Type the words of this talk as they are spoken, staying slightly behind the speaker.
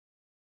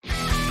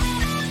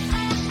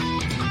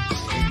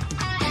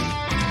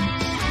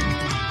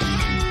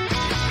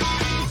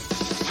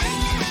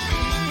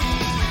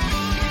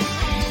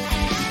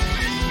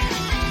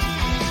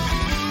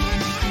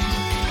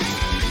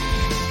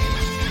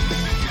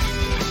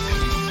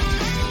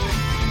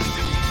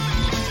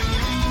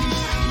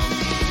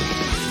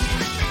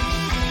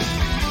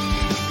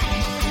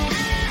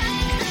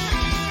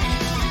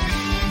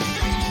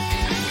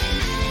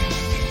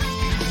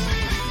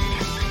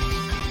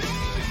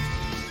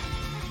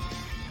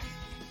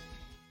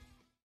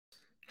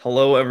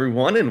Hello,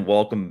 everyone, and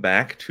welcome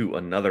back to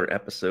another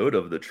episode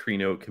of the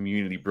Trino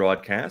Community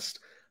Broadcast.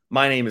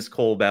 My name is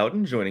Cole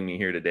Bowden. Joining me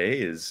here today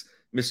is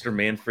Mr.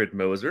 Manfred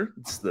Moser.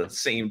 It's the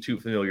same two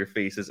familiar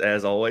faces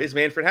as always.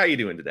 Manfred, how are you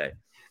doing today?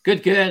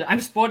 Good, good.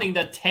 I'm sporting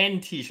the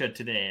 10 t-shirt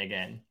today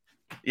again.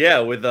 Yeah,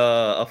 with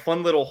a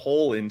fun little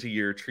hole into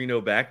your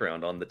Trino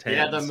background on the 10.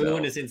 Yeah, the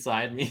moon is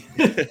inside me.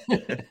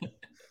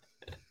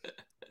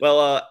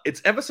 Well,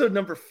 it's episode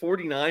number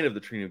 49 of the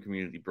Trino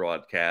Community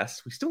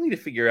Broadcast. We still need to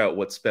figure out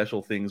what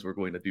special things we're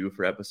going to do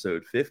for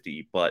episode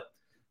 50, but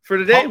for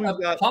today,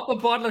 pop a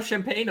bottle of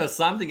champagne or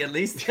something at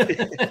least.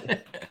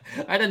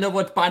 I don't know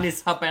how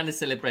bunnies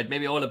celebrate.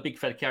 Maybe all a big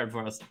fat carrot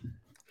for us.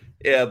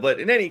 Yeah,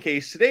 but in any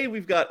case, today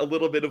we've got a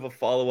little bit of a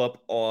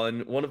follow-up on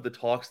one of the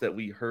talks that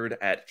we heard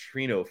at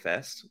Trino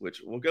Fest,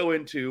 which we'll go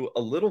into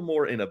a little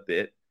more in a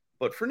bit.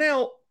 But for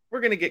now, we're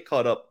going to get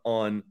caught up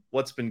on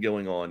what's been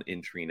going on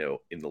in Trino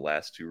in the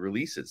last two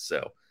releases.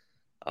 So,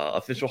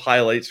 official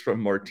highlights from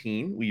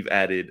Martine. We've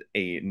added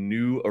a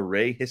new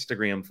array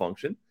histogram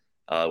function,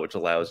 which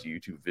allows you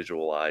to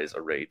visualize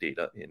array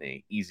data in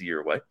an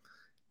easier way.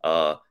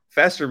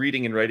 Faster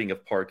reading and writing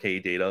of Parquet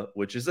data,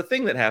 which is a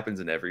thing that happens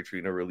in every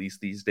Trino release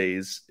these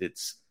days.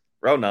 It's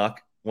Raunak,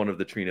 one of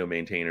the Trino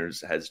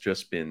maintainers, has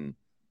just been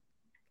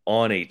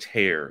on a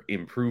tear,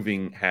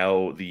 improving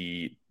how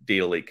the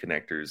data lake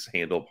connectors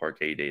handle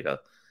Parquet data.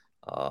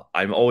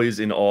 I'm always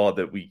in awe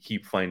that we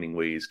keep finding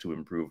ways to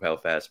improve how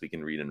fast we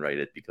can read and write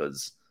it,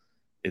 because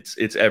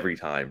it's every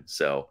time.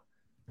 So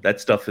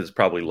that stuff is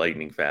probably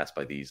lightning fast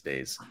by these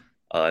days.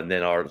 And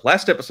then our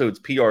last episode's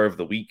PR of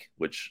the week,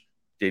 which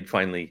did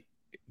finally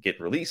get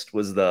released,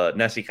 was the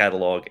Nessie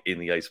catalog in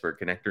the Iceberg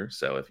connector.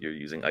 So if you're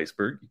using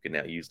Iceberg, you can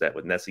now use that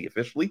with Nessie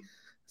officially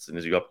as soon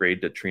as you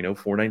upgrade to Trino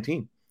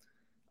 419.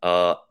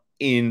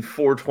 In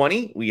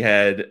 420, we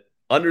had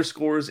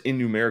underscores in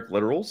numeric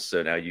literals,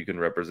 so now you can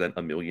represent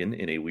a million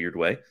in a weird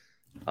way.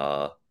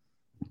 That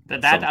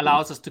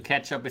allows us to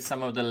catch up with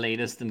some of the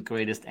latest and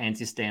greatest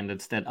ANSI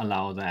standards that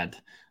allow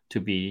that to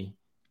be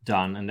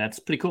done, and that's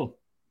pretty cool.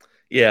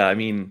 Yeah, I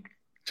mean,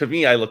 to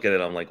me, I look at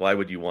it, I'm like, why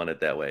would you want it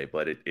that way?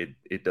 But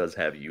it does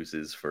have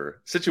uses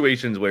for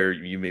situations where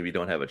you maybe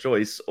don't have a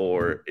choice,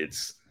 or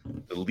it's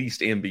the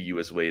least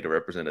ambiguous way to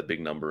represent a big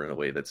number in a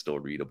way that's still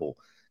readable,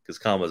 because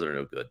commas are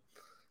no good.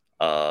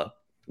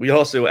 We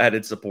also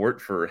added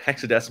support for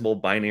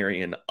hexadecimal,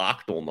 binary, and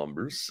octal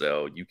numbers,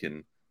 so you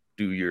can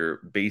do your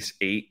base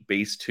 8,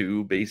 base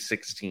 2, base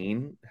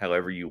 16,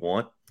 however you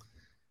want.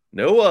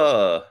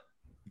 No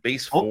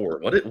base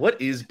 4.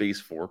 What is base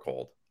 4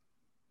 called?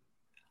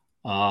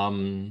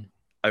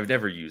 I've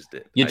never used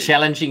it. You're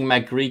challenging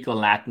my Greek or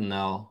Latin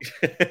now.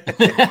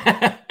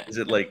 Is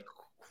it like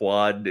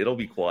quad? It'll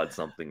be quad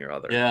something or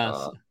other.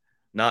 Yes.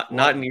 Not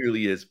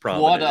nearly as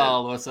prominent.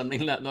 Quadal or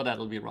something. No,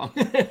 that'll be wrong.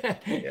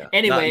 Yeah.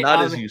 Anyway,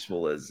 not as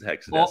useful as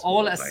hexadecimal.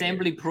 All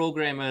assembly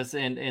programmers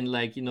and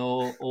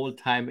old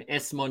time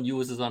SMON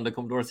users on the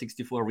Commodore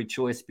 64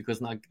 rejoice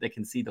because now they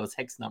can see those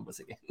hex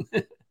numbers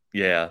again.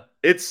 Yeah,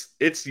 it's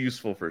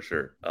useful for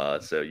sure.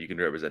 So you can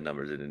represent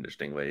numbers in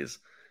interesting ways.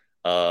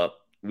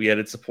 We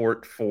added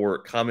support for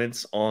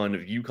comments on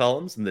view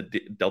columns in the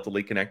Delta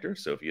Lake connector.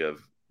 So if you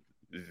have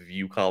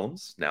view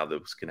columns, now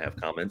those can have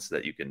comments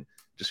that you can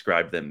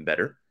describe them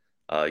better.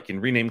 You can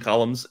rename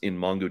columns in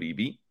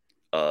MongoDB.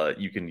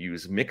 You can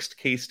use mixed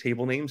case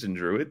table names in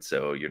Druid,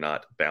 so you're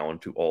not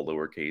bound to all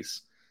lowercase.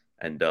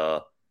 And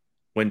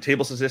when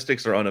table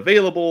statistics are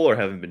unavailable or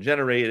haven't been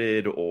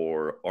generated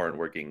or aren't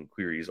working,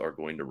 queries are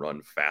going to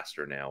run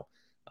faster now.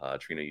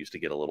 Trino used to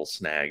get a little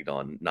snagged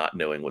on not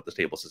knowing what the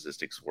table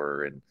statistics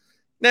were, and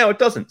now it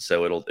doesn't.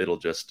 So it'll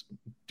just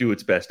do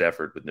its best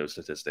effort with no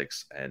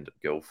statistics and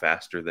go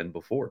faster than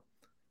before.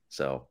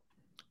 So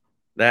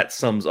that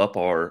sums up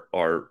our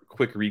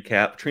quick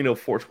recap. Trino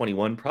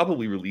 421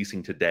 probably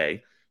releasing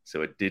today,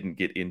 so it didn't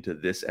get into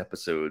this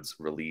episode's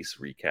release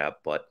recap,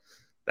 but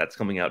that's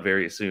coming out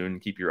very soon.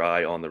 Keep your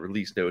eye on the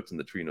release notes in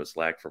the Trino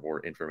Slack for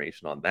more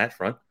information on that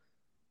front.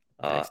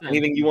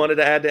 Anything you wanted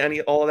to add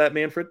to all of that,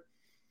 Manfred?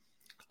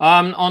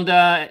 On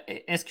the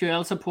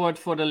SQL support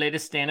for the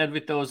latest standard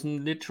with those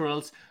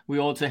literals, we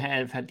also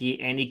have had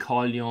the any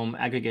column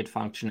aggregate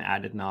function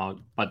added now,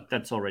 but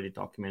that's already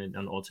documented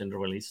and also in the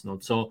release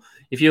notes. So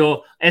if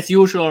you, as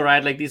usual,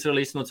 right, like these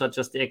release notes are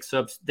just the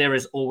excerpts, there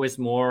is always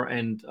more,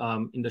 and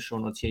in the show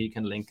notes here you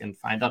can link and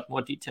find out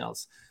more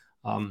details.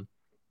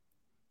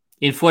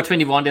 In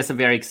 421, there's a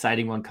very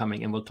exciting one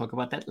coming, and we'll talk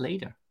about that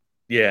later.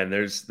 Yeah, and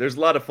there's a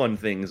lot of fun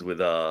things with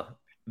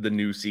the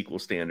new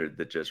SQL standard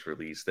that just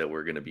released that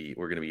we're gonna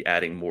be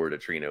adding more to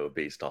Trino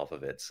based off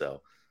of it.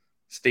 So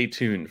stay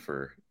tuned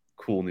for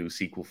cool new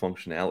SQL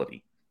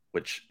functionality,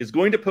 which is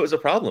going to pose a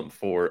problem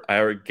for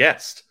our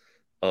guest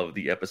of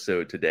the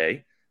episode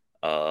today,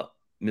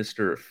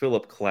 Mr.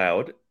 Phillip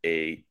Cloud,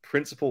 a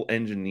principal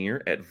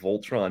engineer at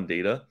Voltron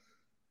Data.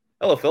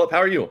 Hello, Phillip. How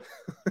are you?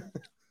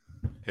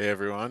 Hey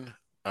everyone.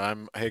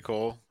 Hey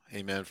Cole.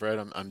 Hey Manfred.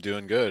 I'm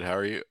doing good. How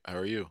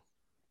are you?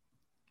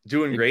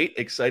 Doing great.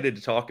 Excited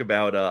to talk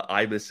about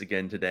Ibis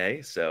again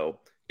today. So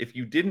if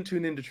you didn't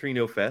tune into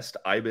Trino Fest,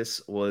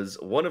 Ibis was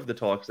one of the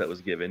talks that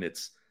was given.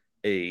 It's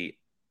a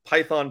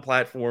Python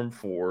platform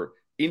for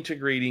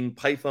integrating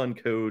Python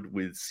code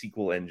with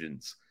SQL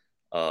engines,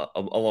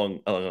 along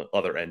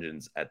other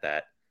engines at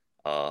that.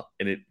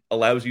 And it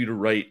allows you to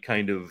write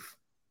kind of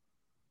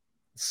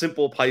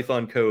simple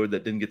Python code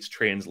that then gets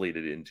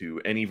translated into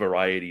any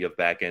variety of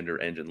backend or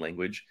engine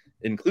language,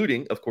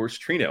 including, of course,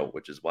 Trino,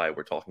 which is why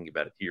we're talking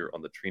about it here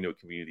on the Trino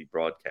community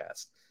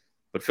broadcast.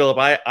 But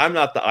Philip, I'm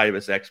not the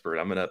Ibis expert.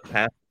 I'm going to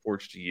pass the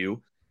torch to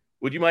you.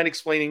 Would you mind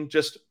explaining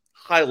just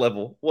high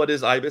level what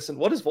is Ibis and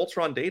what is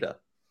Voltron Data?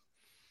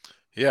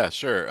 Yeah,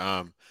 sure.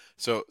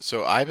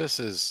 So Ibis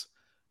is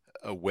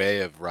a way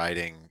of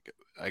writing,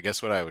 I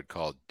guess what I would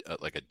call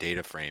like a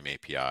data frame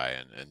API,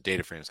 and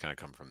data frames kind of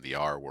come from the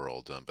R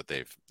world, but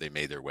they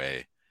made their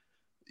way,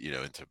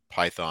 into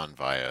Python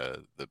via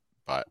the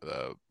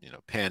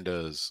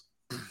pandas,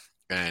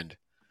 and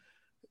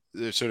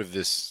there's sort of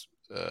this,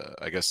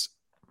 I guess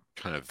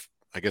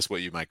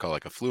what you might call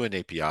like a fluent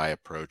API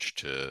approach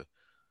to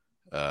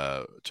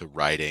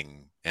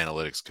writing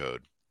analytics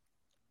code.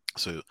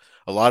 So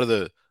a lot of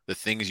the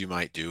things you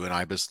might do in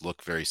Ibis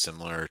look very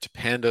similar to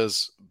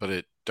pandas, but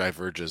it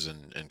diverges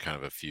in kind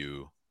of a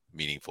few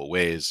meaningful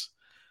ways.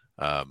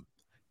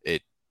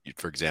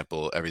 For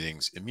example,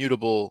 everything's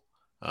immutable.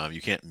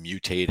 You can't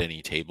mutate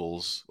any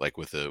tables like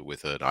with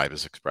an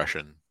Ibis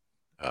expression.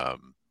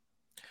 And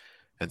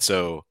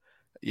so,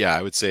 yeah,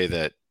 I would say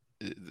that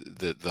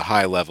the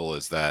high level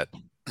is that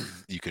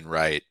you can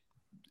write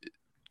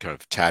kind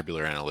of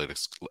tabular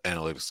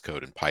analytics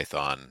code in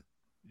Python,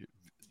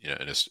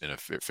 in a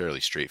fairly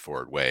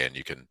straightforward way, and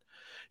you can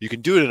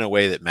do it in a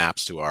way that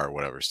maps to our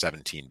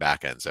 17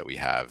 backends that we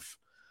have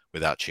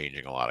without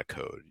changing a lot of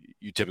code.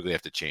 You typically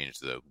have to change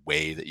the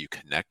way that you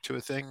connect to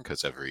a thing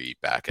because every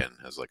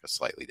backend has like a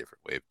slightly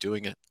different way of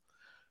doing it.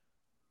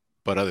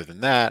 But other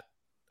than that,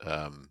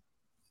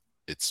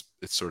 it's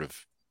sort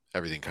of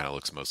everything kind of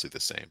looks mostly the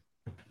same.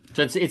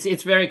 So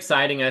it's very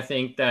exciting, I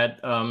think, that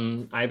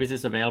Ibis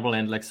is available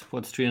and like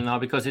supports Trino now,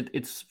 because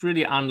it's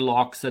really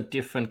unlocks a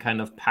different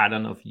kind of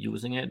pattern of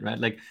using it, right?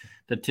 Like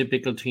the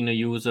typical Trino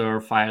user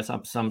fires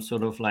up some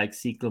sort of like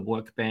SQL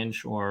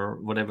workbench or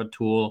whatever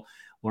tool,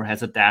 or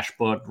has a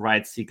dashboard,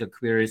 writes SQL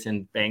queries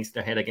and bangs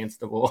their head against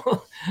the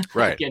wall,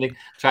 right?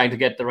 Trying to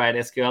get the right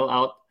SQL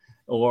out,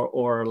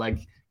 or like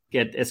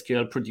get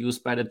SQL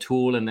produced by the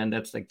tool, and then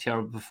that's like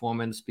terrible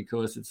performance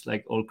because it's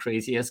like all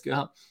crazy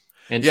SQL.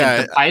 And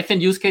the Python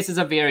use cases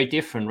are very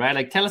different, right?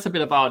 Like, tell us a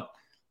bit about,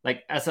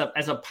 like, as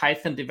a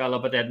Python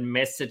developer that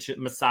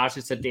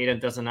massages the data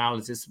and does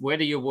analysis. Where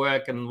do you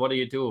work and what do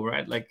you do,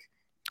 right? Like,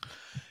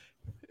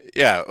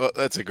 yeah, well,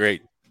 that's a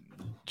great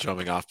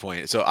jumping off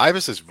point. So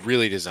Ibis is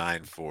really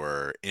designed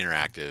for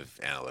interactive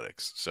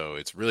analytics. So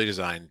it's really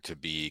designed to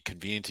be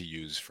convenient to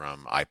use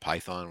from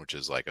IPython, which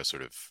is like a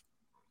sort of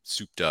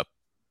souped up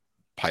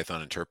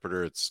Python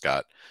interpreter. It's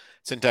got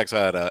syntax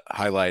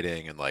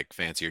highlighting and like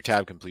fancier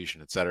tab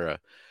completion, etc.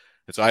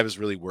 And so Ibis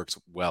really works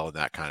well in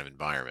that kind of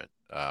environment.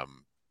 I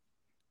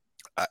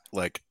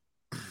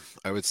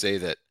would say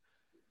that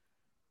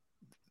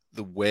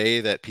the way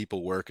that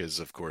people work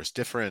is, of course,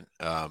 different.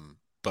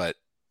 But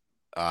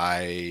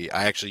I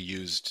actually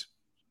used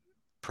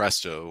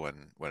Presto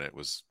when it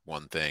was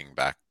one thing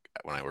back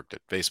when I worked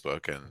at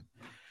Facebook,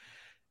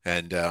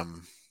 and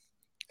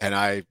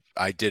I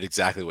did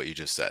exactly what you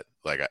just said.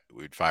 Like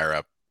we'd fire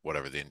up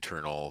whatever the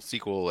internal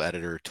SQL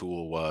editor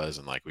tool was,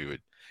 and like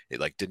it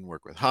like didn't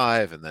work with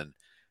Hive, and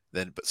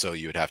but so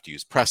you would have to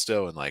use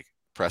Presto, and like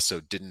Presto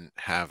didn't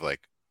have like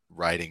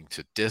writing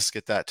to disk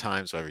at that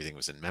time, so everything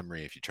was in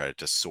memory. If you tried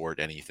to sort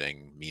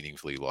anything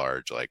meaningfully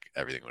large, like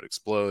everything would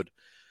explode.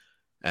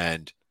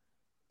 And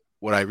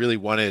what I really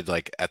wanted,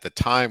 like at the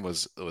time,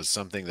 was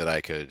something that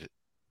I could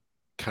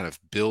kind of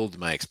build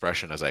my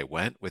expression as I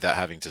went without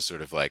having to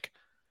sort of like,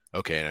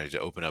 okay, and I need to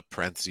open up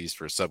parentheses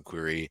for a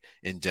subquery,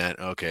 indent,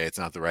 okay, it's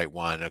not the right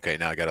one. Okay,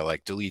 now I got to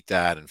like delete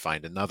that and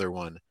find another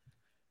one.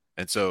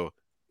 And so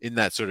in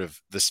that sort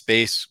of the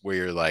space where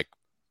you're like,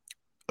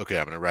 okay,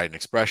 I'm going to write an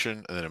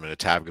expression and then I'm going to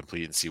tab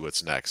complete and see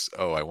what's next.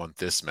 Oh, I want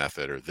this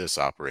method or this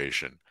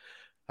operation.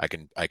 I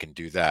can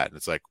do that. And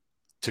it's like,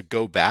 to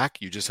go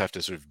back, you just have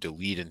to sort of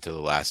delete into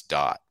the last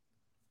dot.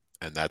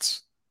 And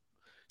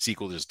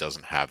SQL just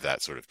doesn't have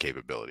that sort of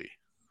capability.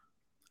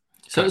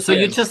 So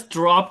you just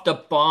dropped a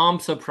bomb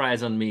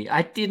surprise on me.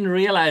 I didn't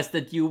realize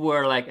that you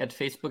were like at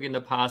Facebook in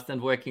the past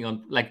and working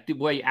on, like,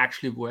 were you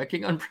actually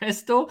working on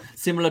Presto,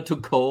 similar to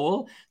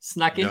Cole,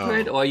 snuck into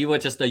it, or you were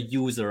just a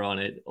user on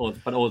it,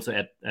 but also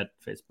at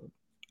Facebook?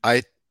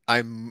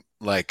 I'm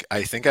like,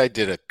 I think I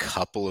did a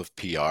couple of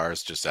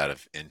PRs just out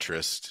of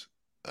interest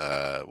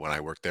when I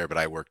worked there, but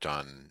I worked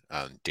on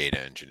a data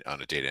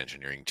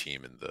engineering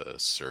team in the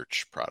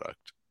search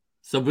product.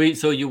 So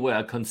you were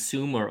a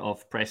consumer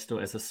of Presto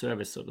as a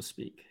service, so to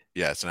speak.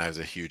 Yes, and I was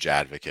a huge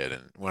advocate.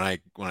 And when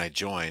I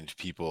joined,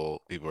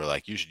 people were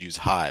like, "You should use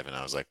Hive," and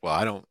I was like, "Well,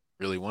 I don't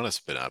really want to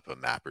spin up a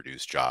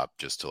MapReduce job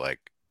just to like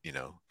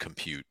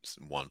compute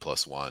 1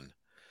 + 1."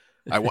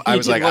 I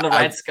was like, want to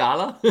write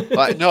Scala?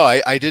 No,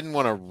 I didn't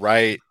want to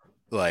write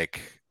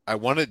like I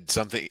wanted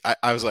something.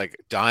 I was like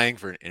dying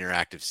for an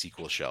interactive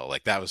SQL shell.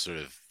 Like that was sort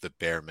of the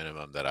bare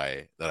minimum that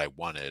I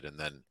wanted. And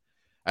then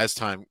as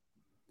time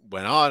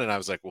went on, and I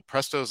was like, well,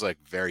 Presto's like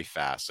very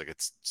fast. Like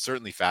it's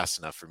certainly fast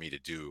enough for me to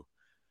do,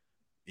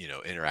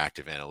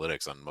 interactive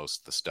analytics on most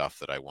of the stuff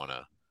that I want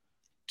to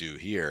do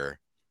here.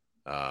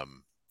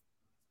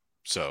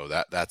 So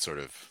that sort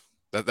of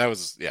that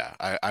was, yeah,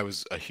 I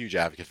was a huge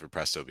advocate for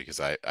Presto because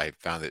I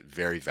found it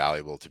very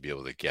valuable to be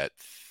able to get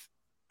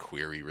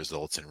query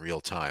results in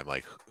real time.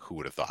 Like who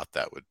would have thought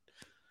that would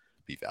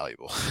be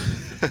valuable?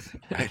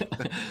 Right.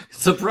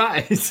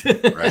 Surprise.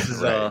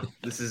 Right.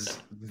 This is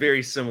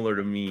very similar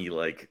to me,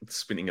 like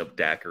spinning up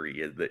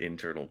Daiquiri as the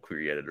internal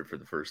query editor for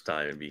the first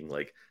time and being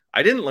like,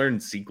 I didn't learn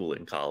SQL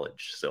in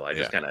college, so I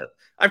just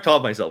I've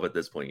taught myself at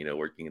this point,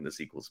 working in the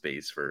SQL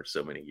space for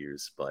so many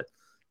years, but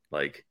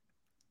like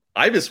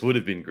Ibis would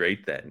have been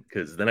great then,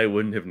 because then I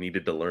wouldn't have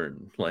needed to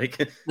learn.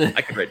 Like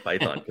I could write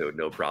Python code,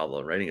 no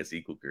problem. Writing a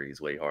SQL query is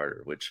way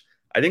harder, which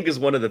I think is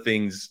one of the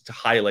things to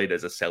highlight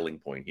as a selling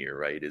point here,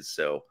 right? Is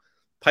so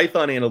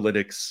Python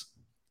analytics,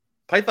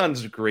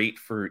 Python's great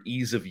for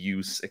ease of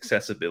use,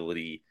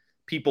 accessibility.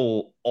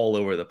 People all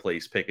over the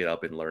place pick it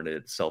up and learn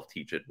it,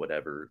 self-teach it,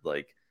 whatever.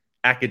 Like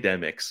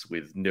academics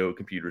with no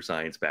computer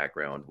science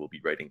background will be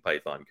writing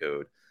Python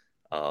code.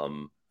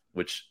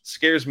 Which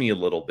scares me a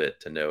little bit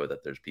to know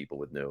that there's people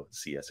with no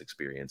CS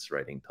experience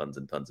writing tons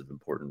and tons of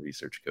important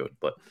research code,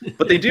 but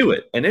they do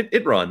it and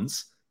it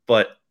runs,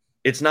 but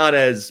it's not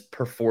as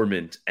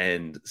performant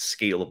and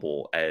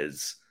scalable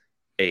as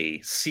a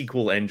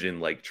SQL engine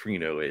like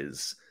Trino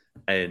is.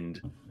 And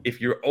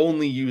if you're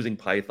only using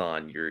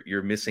Python,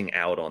 you're missing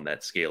out on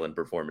that scale and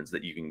performance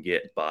that you can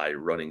get by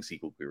running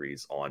SQL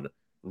queries on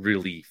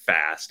really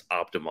fast,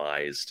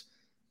 optimized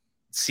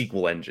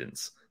SQL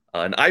engines.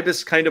 And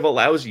Ibis kind of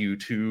allows you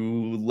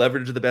to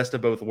leverage the best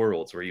of both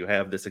worlds, where you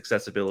have this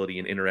accessibility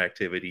and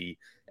interactivity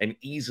and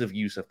ease of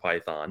use of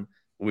Python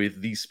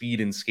with the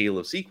speed and scale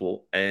of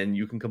SQL, and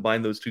you can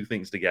combine those two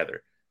things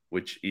together,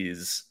 which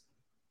is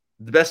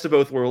the best of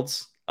both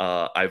worlds.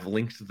 I've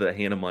linked the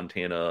Hannah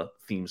Montana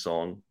theme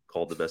song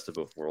called "The Best of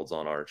Both Worlds"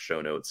 on our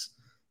show notes,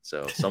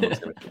 so someone's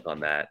going to click on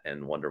that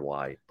and wonder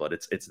why, but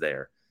it's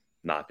there.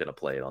 Not going to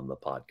play it on the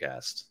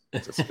podcast.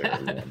 It's a spare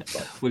one,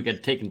 but we'll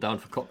get taken down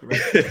for copyright.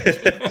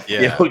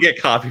 Yeah, we'll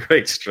get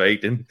copyright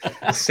strike and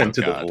sent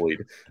to the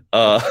void.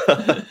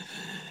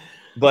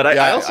 But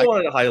I also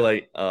wanted to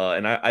highlight,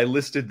 and I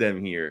listed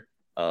them here,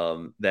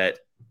 that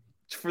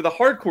for the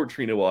hardcore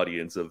Trino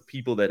audience of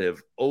people that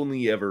have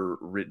only ever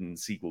written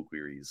SQL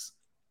queries,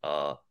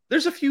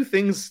 there's a few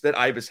things that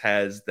Ibis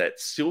has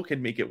that still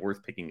can make it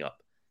worth picking up.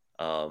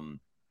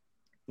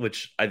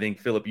 Which I think,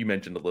 Philip, you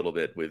mentioned a little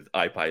bit with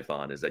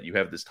IPython, is that you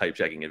have this type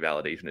checking and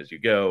validation as you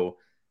go.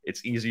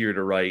 It's easier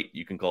to write.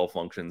 You can call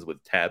functions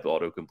with tab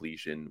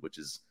auto-completion, which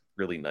is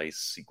really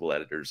nice. SQL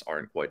editors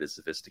aren't quite as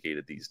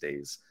sophisticated these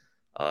days.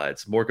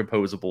 It's more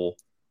composable,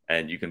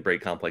 and you can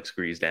break complex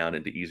queries down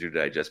into easier to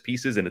digest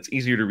pieces, and it's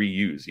easier to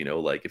reuse.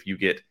 Like if you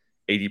get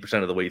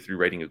 80% of the way through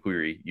writing a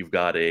query, you've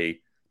got a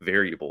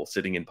variable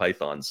sitting in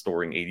Python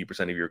storing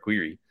 80% of your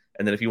query.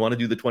 And then if you want to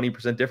do the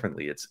 20%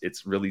 differently,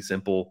 it's really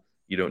simple.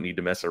 You don't need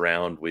to mess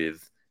around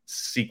with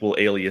SQL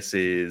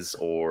aliases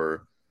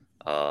or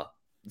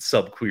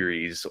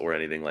subqueries or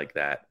anything like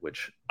that,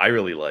 which I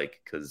really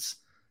like, because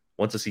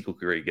once a SQL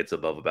query gets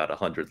above about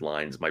 100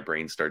 lines, my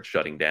brain starts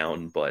shutting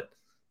down. But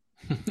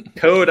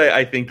code,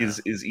 I think,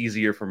 is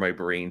easier for my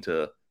brain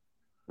to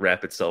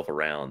wrap itself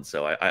around.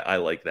 So I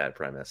like that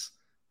premise.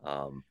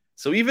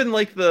 So even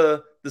like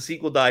the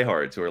SQL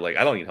diehards who are like,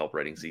 I don't need help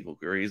writing SQL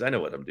queries, I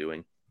know what I'm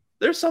doing,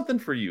 there's something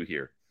for you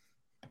here.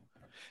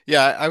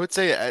 Yeah, I would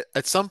say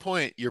at some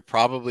point you're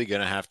probably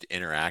going to have to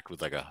interact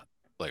with like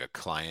a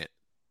client,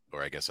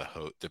 or I guess a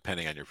host,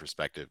 depending on your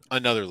perspective,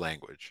 another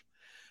language,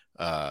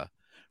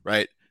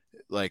 right?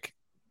 Like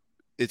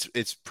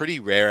it's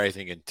pretty rare, I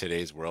think, in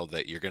today's world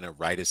that you're going to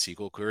write a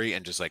SQL query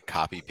and just like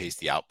copy paste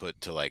the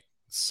output to like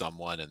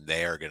someone and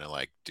they are going to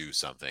like do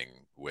something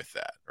with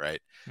that,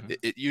 right? Mm-hmm.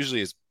 It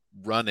usually is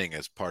running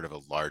as part of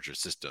a larger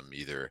system,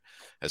 either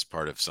as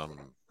part of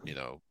some,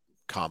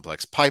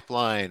 complex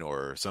pipeline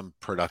or some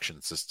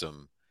production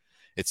system.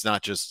 It's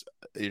not just,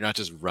 you're not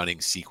just running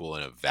SQL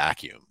in a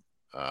vacuum.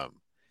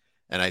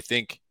 And I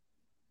think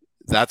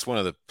that's one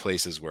of the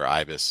places where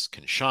Ibis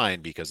can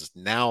shine, because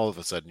now all of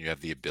a sudden you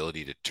have the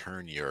ability to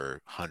turn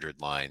your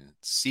 100-line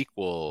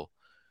SQL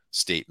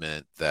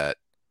statement that,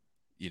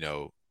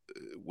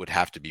 would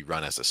have to be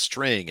run as a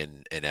string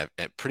in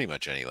pretty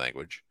much any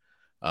language,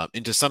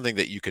 into something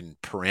that you can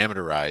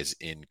parameterize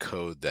in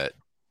code that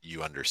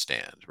you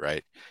understand,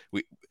 right?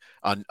 We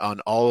on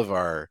all of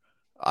our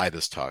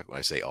Ibis talk, when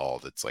I say all,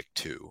 that's like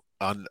two.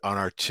 On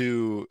our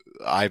two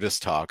Ibis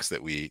talks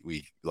that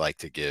we like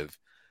to give,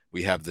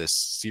 we have this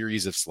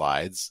series of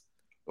slides.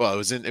 Well,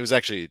 it was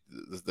actually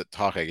the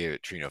talk I gave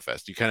at Trino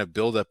Fest. You kind of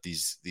build up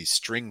these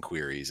string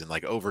queries, and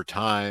like over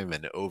time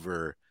and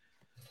over,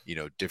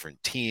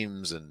 different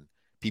teams and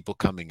people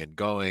coming and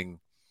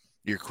going,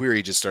 your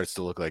query just starts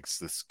to look like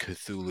this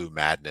Cthulhu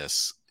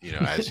madness,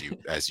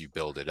 as you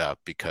build it up,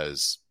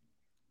 because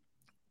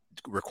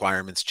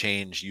requirements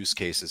change, use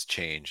cases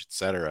change,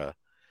 etc.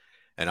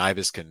 And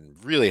Ibis can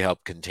really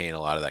help contain a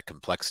lot of that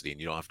complexity, and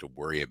you don't have to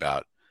worry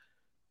about,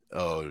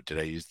 oh, did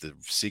I use the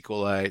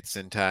SQLite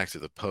syntax or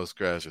the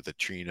Postgres or the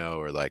Trino,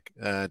 or like,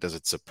 does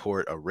it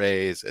support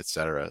arrays,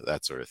 etc.,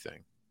 that sort of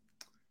thing.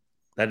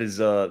 That is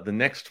the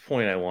next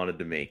point I wanted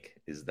to make,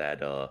 is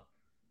that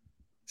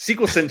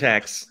SQL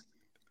syntax.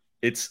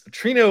 It's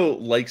Trino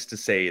likes to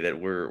say that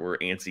we're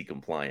ANSI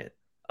compliant,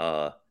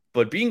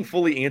 but being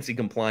fully ANSI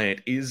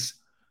compliant is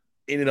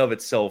in and of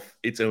itself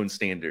its own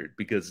standard,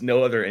 because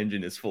no other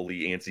engine is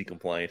fully ANSI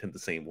compliant in the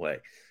same way.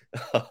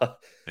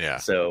 Yeah.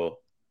 So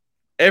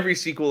every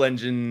SQL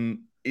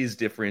engine is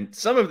different.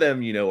 Some of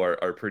them,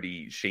 are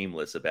pretty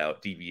shameless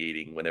about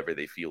deviating whenever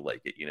they feel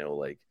like it.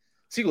 Like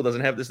SQL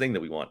doesn't have this thing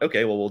that we want.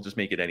 Okay, well, we'll just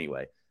make it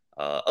anyway.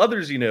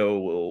 Others,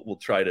 will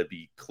try to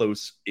be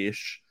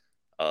close-ish.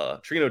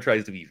 Trino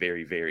tries to be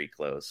very, very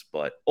close,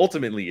 but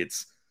ultimately,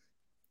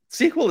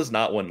 SQL is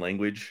not one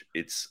language.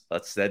 It's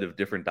a set of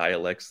different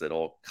dialects that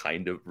all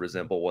kind of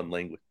resemble one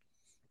language.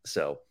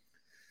 So,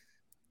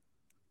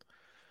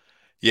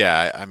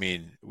 yeah, I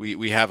mean,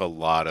 we have a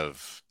lot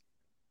of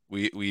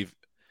we've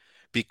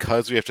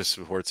because we have to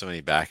support so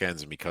many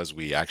backends, and because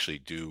we actually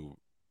do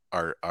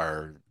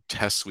our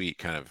test suite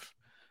kind of,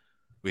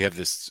 we have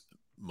this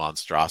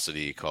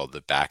monstrosity called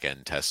the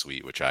backend test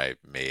suite, which I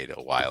made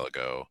a while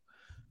ago.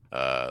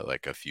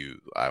 Like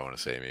I want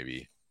to say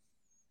maybe,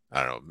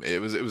 I don't know. It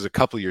was a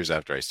couple years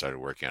after I started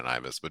working on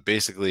Ibis, but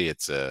basically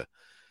it's sort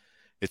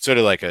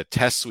of like a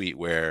test suite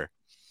where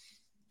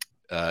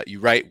you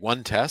write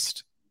one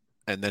test,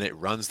 and then it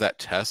runs that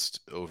test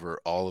over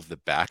all of the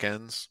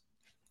backends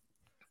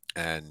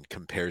and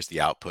compares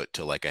the output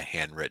to like a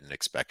handwritten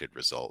expected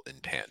result in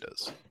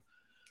pandas.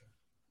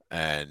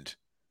 And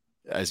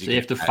as you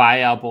have to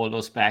fire up all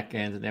those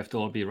backends, and they have to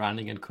all be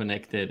running and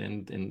connected,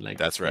 and like,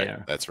 that's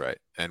right. That's right.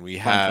 And we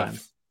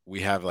Sometimes.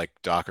 have like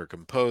Docker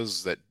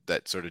Compose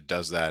that sort of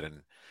does that.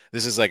 And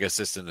this is like a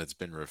system that's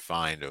been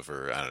refined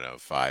over, I don't know,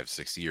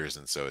 5-6 years.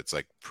 And so it's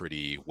like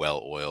pretty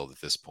well oiled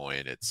at this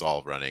point. It's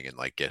all running in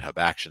like GitHub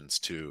Actions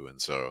too.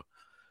 And so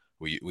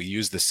we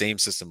use the same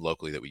system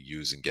locally that we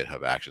use in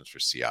GitHub Actions for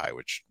CI,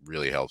 which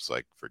really helps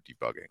like for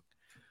debugging.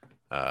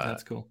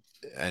 That's cool.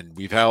 And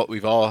we've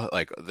all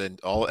like,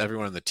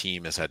 everyone on the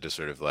team has had to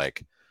sort of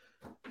like,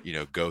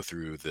 go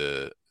through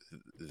the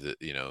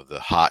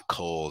hot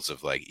coals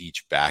of like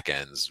each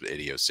backend's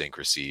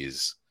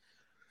idiosyncrasies.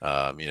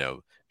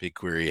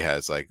 BigQuery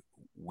has like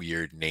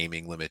weird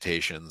naming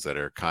limitations that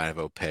are kind of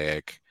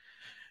opaque.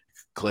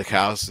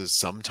 ClickHouse is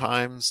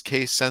sometimes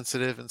case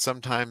sensitive and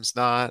sometimes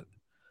not.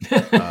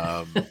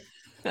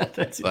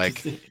 That's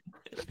Like interesting.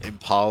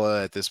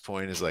 Impala at this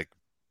point is like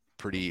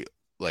pretty,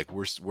 like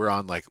we're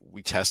on, like,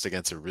 we test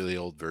against a really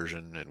old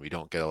version, and we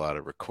don't get a lot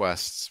of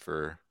requests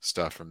for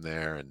stuff from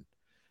there. And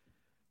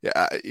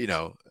yeah, I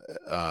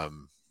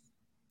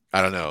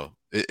don't know.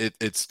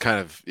 It's kind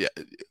of, yeah.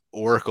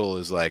 Oracle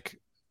is like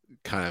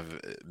kind of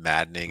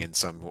maddening in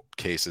some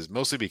cases,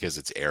 mostly because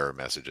its error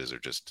messages are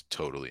just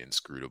totally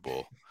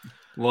inscrutable.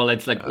 Well,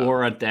 it's like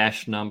or a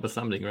dash number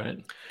something,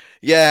 right?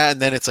 Yeah, and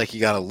then it's like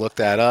you got to look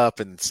that up,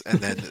 and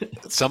then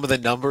some of the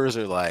numbers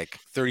are like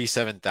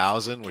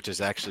 37,000, which is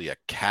actually a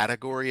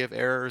category of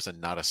errors and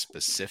not a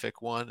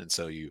specific one. And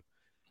so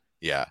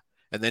yeah,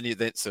 and then you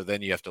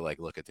have to like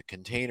look at the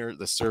container,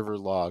 the server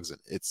logs, and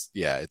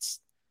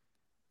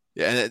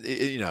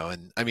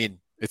and I mean,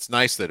 it's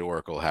nice that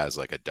Oracle has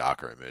like a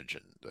Docker image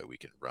and that we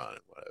can run.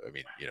 I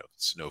mean,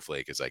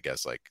 Snowflake is, I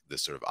guess, like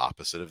this sort of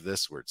opposite of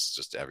this, where it's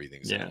just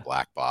everything's in a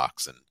black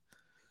box. And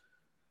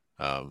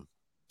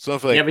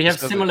Snowflake. Yeah, we have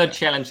similar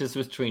challenges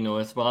with Trino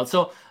as well.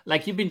 So,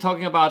 like, you've been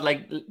talking about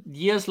like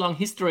years-long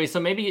history. So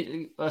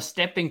maybe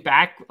stepping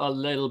back a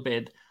little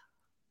bit,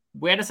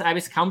 where does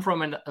Ibis come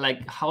from, and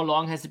like how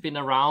long has it been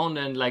around?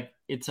 And like,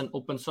 it's an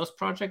open source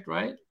project,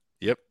 right?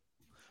 Yep,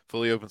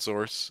 fully open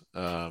source.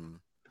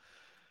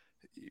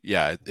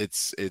 Yeah,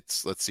 it's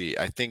let's see.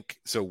 I think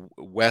so.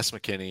 Wes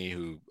McKinney,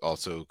 who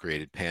also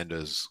created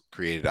Pandas,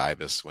 created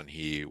Ibis when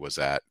he was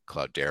at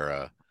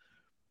Cloudera,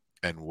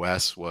 and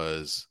Wes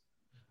was.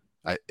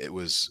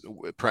 Ibis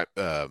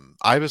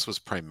was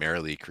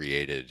primarily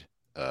created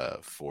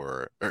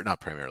or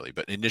not primarily,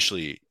 but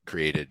initially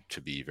created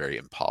to be very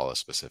Impala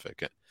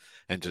specific,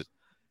 and to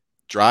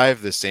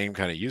drive the same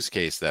kind of use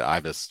case that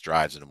Ibis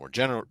drives in a more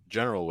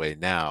general way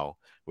now,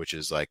 which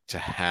is like to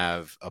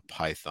have a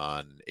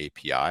Python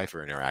API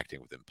for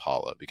interacting with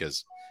Impala.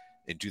 Because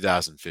in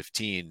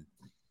 2015,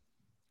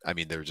 I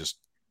mean,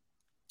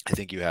 I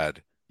think you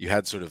had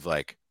sort of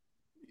like,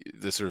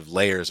 the sort of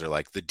layers are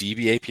like the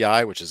DB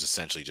API, which is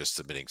essentially just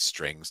submitting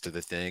strings to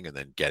the thing and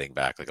then getting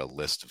back like a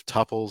list of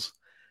tuples.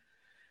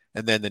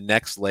 And then the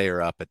next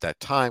layer up at that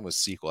time was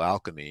SQL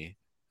Alchemy,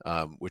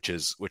 which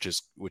is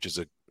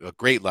a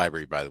great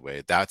library, by the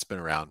way. That's been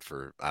around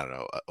for, I don't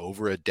know,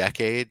 over a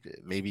decade,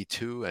 maybe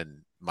two.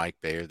 And Mike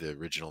Bayer, the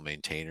original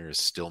maintainer, is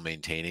still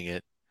maintaining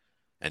it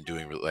and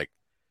doing like,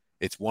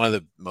 It's one of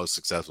the most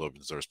successful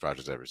open source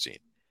projects I've ever seen.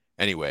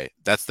 Anyway,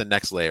 that's the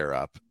next layer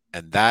up.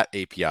 And that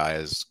API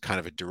is kind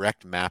of a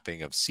direct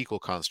mapping of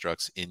SQL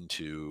constructs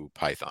into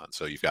Python.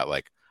 So you've got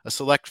like a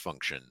select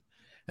function,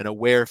 an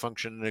aware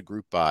function, and a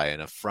group by,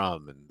 and a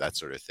from, and that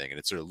sort of thing. And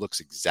it sort of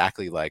looks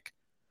exactly like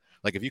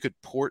if you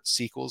could port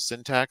SQL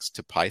syntax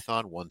to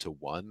Python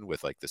one-to-one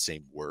with like the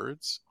same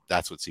words,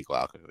 that's what SQL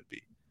Alchemy would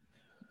be.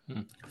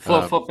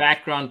 For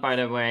background, by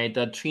the way,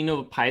 the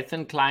Trino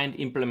Python client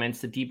implements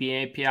the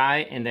DB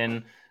API, and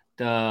then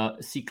the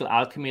SQL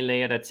Alchemy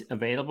layer that's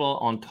available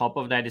on top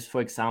of that is,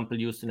 for example,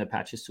 used in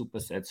Apache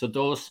Superset. So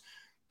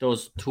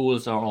those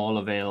tools are all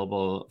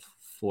available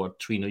for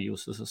Trino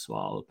users as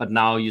well. But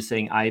now you're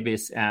saying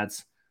Ibis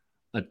adds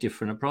a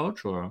different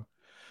approach, or?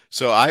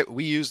 So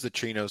we use the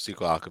Trino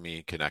SQL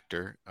Alchemy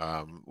connector.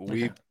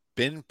 We've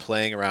been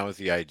playing around with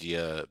the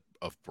idea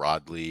of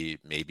broadly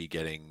maybe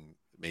getting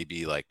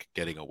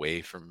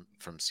away from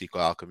SQL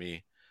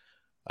Alchemy,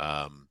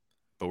 but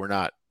we're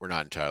not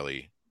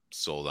entirely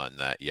sold on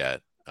that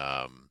yet.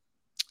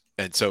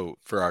 And so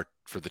for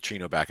the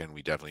Trino backend,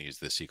 we definitely use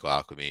the SQL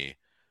Alchemy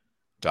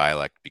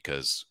dialect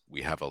because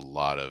we have a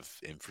lot of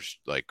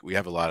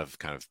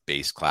kind of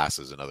base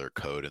classes and other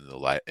code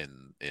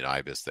in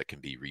Ibis that can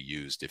be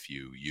reused if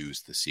you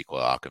use the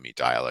SQL Alchemy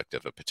dialect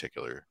of a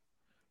particular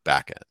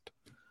backend.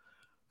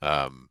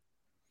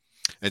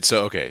 And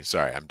so, okay,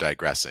 sorry, I'm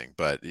digressing,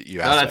 but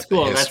you asked. No, that's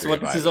cool. That's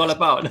what this is all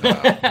about.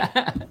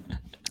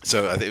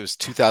 So it was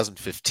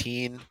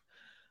 2015.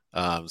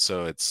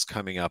 So it's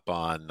coming up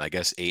on, I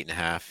guess,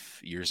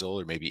 8.5 years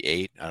old, or maybe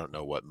 8. I don't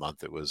know what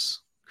month it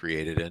was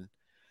created in.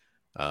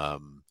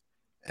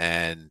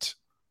 And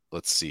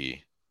let's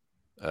see.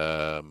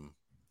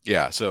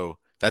 Yeah, so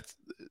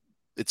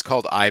it's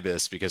called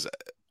Ibis because,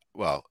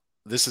 well,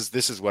 this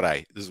is what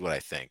I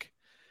think.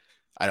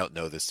 I don't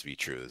know this to be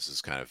true. This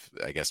is kind of,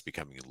 I guess,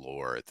 becoming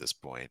lore at this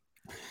point.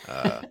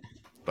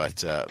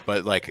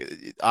 But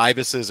like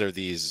ibises are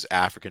these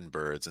African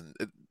birds, and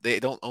they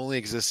don't only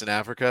exist in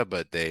Africa,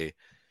 but there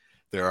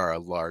are a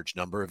large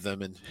number of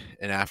them in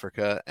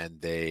Africa,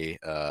 and they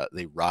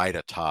ride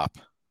atop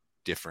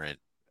different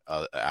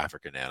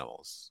African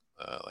animals,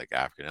 like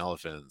African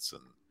elephants,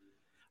 and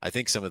I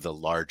think some of the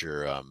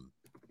larger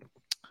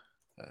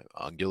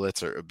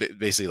ungulates are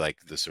basically like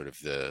the sort of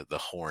the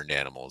horned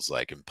animals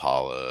like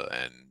impala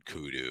and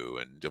kudu,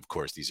 and of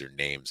course these are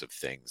names of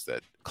things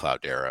that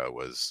Cloudera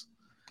was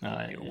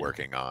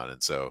working on,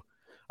 and so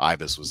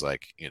Ibis was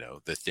like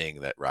the thing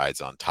that rides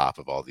on top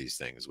of all these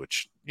things,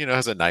 which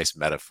has a nice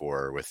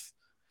metaphor with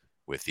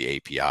the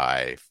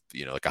API,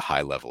 like a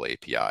high level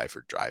API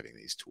for driving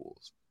these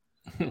tools.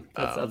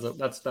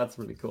 That's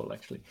really cool,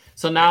 actually.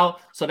 So now,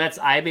 so that's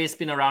Ibis,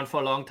 been around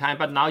for a long time,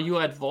 but now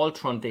you're at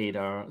Voltron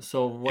Data.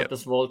 So what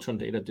does Voltron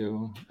Data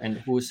do, and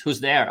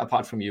who's there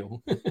apart from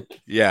you?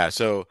 Yeah,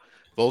 so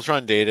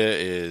Voltron Data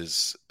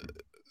is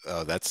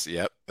that's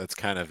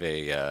kind of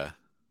a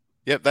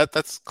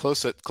that's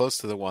close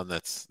to the one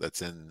that's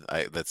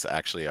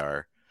actually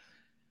our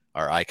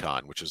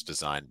icon, which was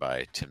designed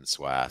by Tim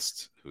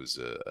Swast, who's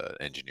an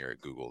engineer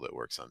at Google that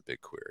works on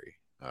BigQuery.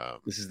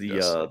 This is the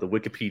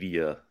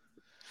Wikipedia.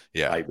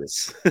 Yeah.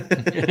 Ibis.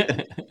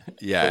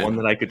 Yeah. The one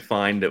that I could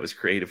find that was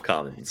Creative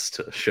Commons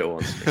to show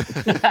on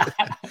screen.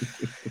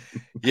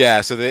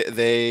 Yeah, so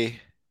they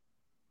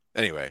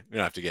anyway, we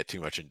don't have to get too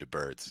much into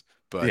birds,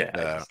 but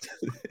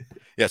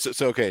yeah,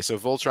 so okay, so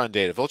Voltron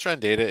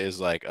Data is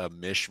like a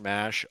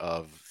mishmash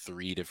of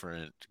 3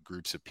 different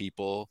groups of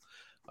people.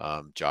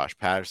 Josh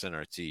Patterson,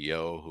 our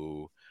CEO,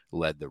 who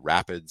led the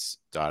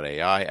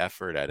Rapids.ai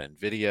effort at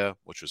NVIDIA,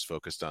 which was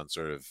focused on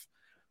sort of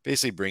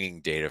basically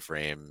bringing data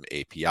frame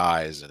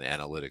APIs and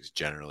analytics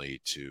generally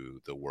to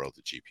the world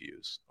of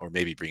GPUs, or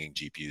maybe bringing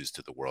GPUs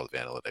to the world of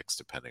analytics,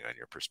 depending on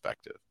your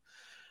perspective.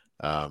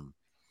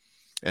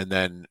 And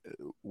then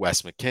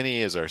Wes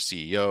McKinney is our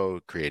CEO,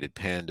 created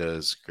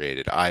Pandas,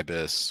 created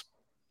Ibis,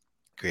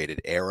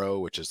 created Arrow,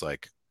 which is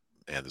like,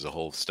 and there's a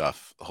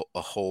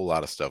whole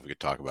lot of stuff we could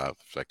talk about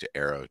with respect to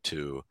Arrow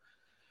too.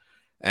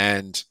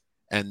 And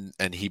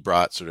he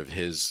brought sort of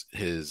his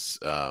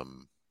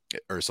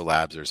Ursa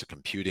Labs, there's a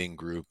computing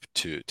group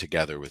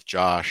together with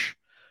Josh,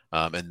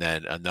 and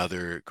then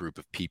another group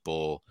of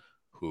people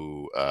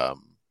who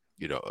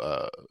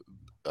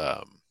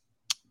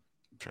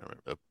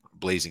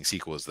Blazing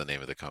SQL is the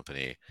name of the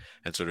company,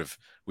 and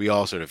we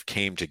all sort of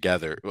came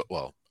together.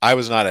 Well, I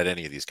was not at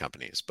any of these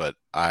companies, but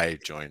I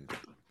joined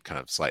kind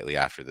of slightly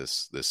after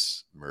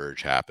this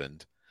merge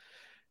happened.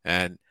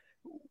 And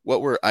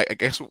what we're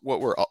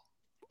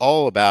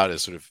all about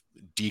is sort of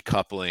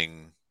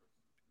decoupling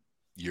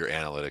your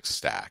analytics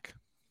stack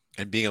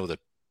and being able to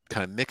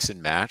kind of mix and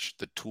match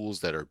the tools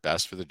that are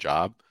best for the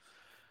job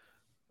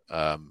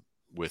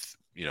with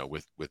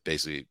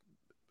basically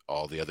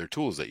all the other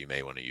tools that you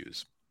may want to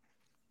use.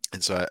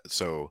 And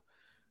so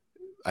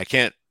I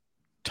can't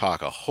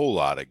talk a whole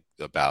lot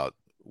about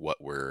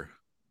what we're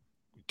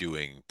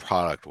doing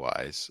product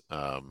wise.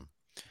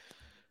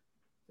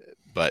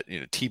 but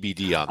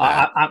TBD on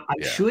that.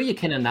 I'm sure you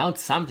can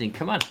announce something.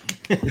 Come on.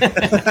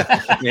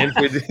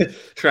 Manfred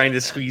trying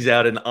to squeeze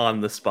out an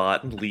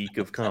on-the-spot leak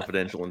of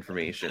confidential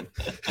information.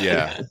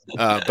 Yeah,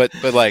 but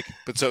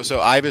so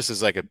Ibis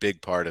is like a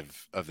big part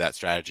of that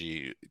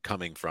strategy,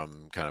 coming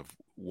from kind of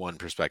one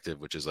perspective,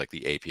 which is like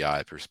the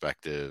API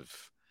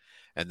perspective,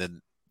 and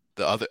then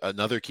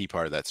another key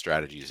part of that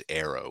strategy is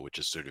Arrow, which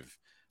is sort of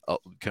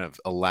kind of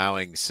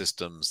allowing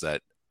systems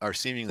that are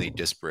seemingly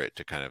disparate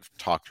to kind of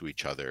talk to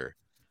each other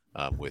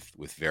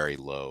with very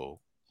low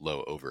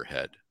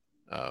overhead,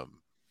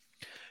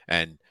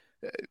 and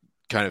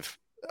kind of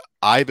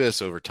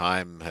Ibis over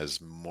time has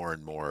more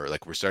and more,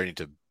 like, we're starting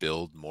to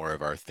build more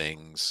of our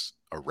things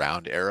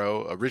around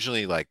Arrow.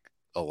 Originally, like,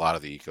 a lot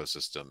of the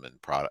ecosystem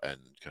and product and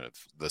kind of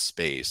the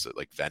space that,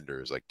 like,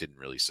 vendors like didn't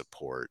really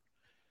support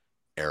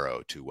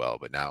Arrow too well,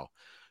 but now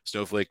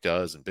Snowflake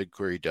does, and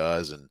BigQuery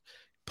does, and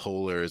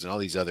Polars and all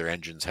these other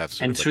engines have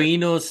sort and of like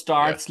Trino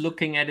starts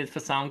looking at it for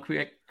some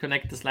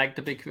connectors like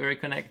the BigQuery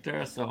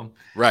connector. So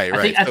right.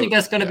 I think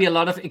there's going to be a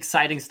lot of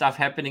exciting stuff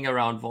happening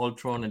around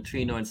Voltron and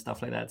Trino and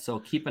stuff like that. So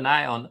keep an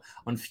eye on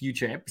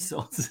future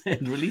episodes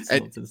and release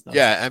notes and stuff.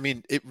 Yeah, I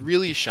mean, it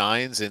really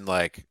shines in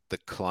like the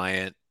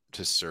client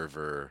to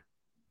server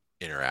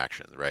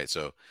interaction, right?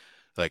 So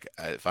like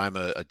if I'm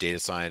a data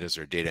scientist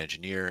or a data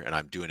engineer and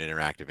I'm doing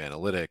interactive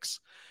analytics,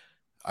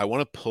 I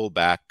want to pull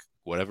back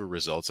whatever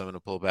results I'm going to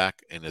pull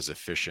back in as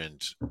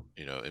efficient,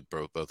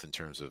 both in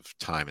terms of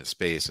time and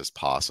space as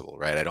possible,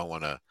 right? I don't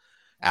want to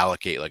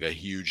allocate like a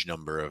huge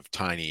number of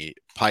tiny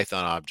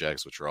Python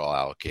objects, which are all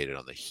allocated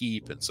on the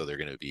heap, and so they're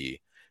going to be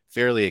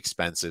fairly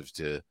expensive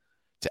to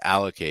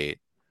allocate,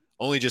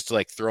 only just to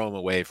like throw them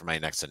away for my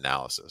next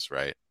analysis,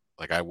 right?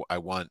 Like I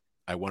want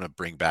to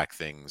bring back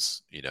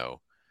things,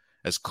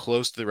 as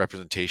close to the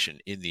representation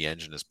in the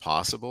engine as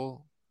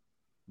possible,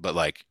 but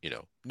like,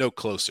 no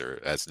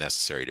closer as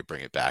necessary to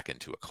bring it back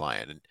into a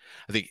client. And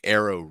I think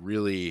Arrow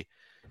really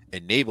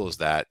enables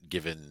that,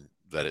 given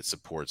that it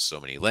supports so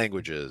many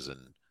languages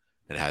and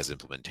has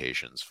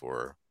implementations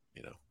for,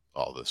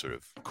 all the sort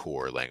of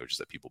core languages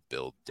that people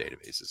build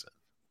databases in.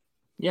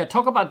 Yeah,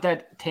 talk about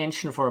that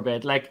tension for a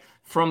bit. Like,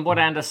 from what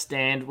I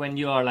understand, when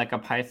you are like a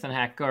Python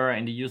hacker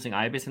and you're using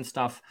Ibis and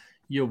stuff,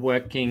 you're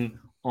working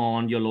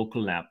on your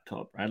local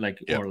laptop, right? Like,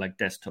 or like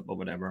desktop or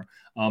whatever.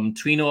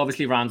 Trino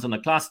obviously runs on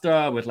a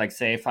cluster with like,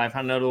 say,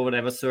 500 or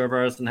whatever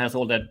servers and has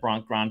all that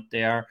grunt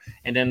there.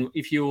 And then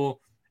if you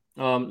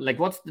like,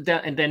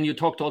 and then you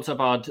talked also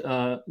about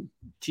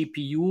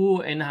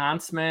GPU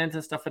enhancements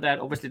and stuff like that.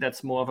 Obviously,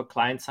 that's more of a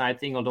client side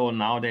thing, although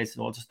nowadays it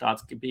also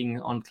starts being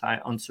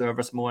on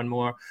servers more and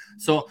more.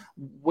 So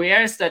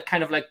where is that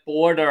kind of like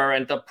border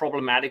and the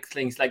problematic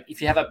things? Like, if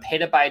you have a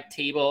petabyte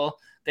table,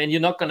 then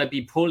you're not going to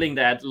be pulling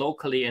that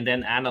locally and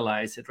then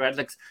analyze it, right?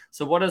 Like,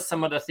 so what are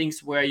some of the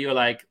things where you're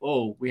like,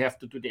 oh, we have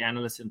to do the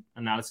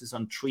analysis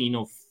on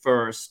Trino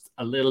first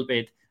a little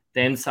bit,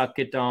 then suck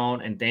it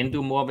down, and then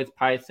do more with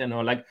Python?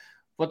 Or like,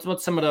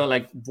 what's some of the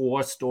like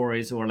war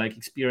stories or like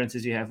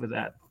experiences you have with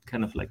that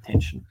kind of like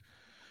tension?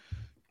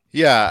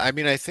 Yeah, I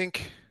mean, I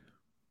think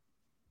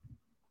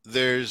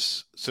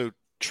there's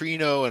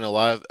Trino and a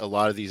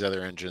lot of these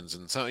other engines,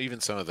 and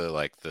some of the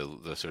like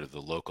the sort of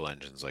the local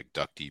engines like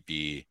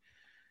DuckDB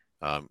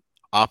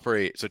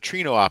operate. So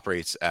Trino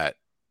operates at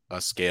a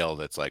scale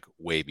that's like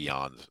way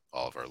beyond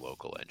all of our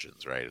local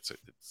engines, right? It's a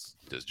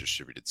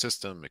distributed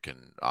system. It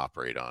can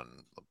operate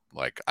on,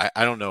 like,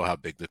 I don't know how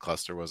big the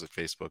cluster was at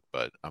Facebook,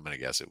 but I'm gonna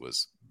guess it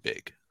was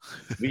big.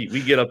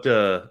 we get up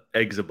to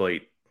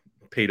exabyte,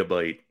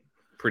 petabyte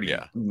pretty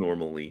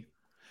normally.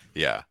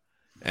 Yeah.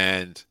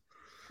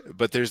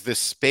 But there's this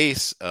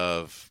space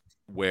of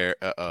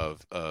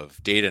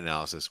data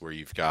analysis where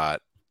you've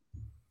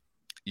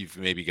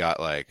maybe got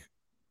like,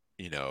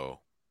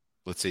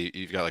 let's say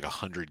you've got like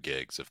 100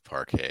 gigs of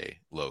Parquet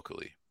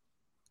locally,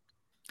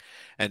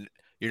 and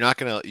you don't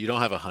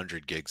have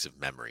 100 gigs of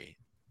memory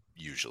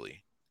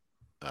usually.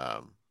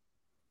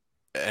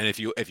 And if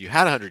you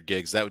had 100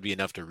 gigs, that would be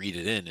enough to read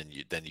it in, and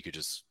then you could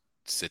just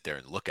sit there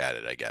and look at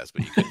it, I guess.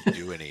 But you couldn't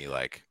do any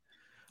like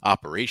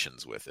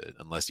operations with it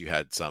unless you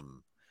had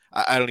some.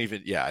 I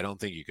don't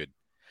think you could.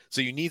 So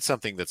you need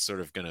something that's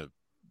sort of going to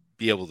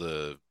be able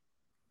to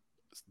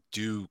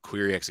do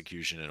query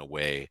execution in a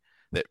way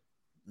that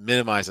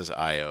minimizes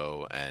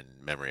I/O and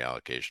memory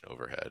allocation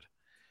overhead.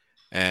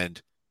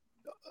 And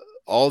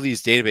all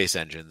these database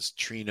engines,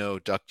 Trino,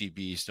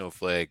 DuckDB,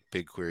 Snowflake,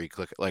 BigQuery,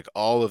 like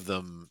all of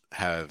them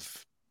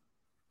have,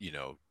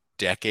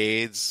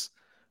 decades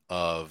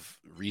of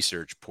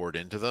research poured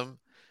into them,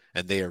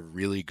 and they are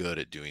really good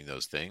at doing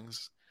those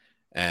things.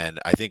 And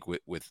I think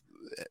with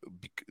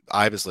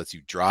Ibis lets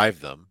you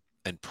drive them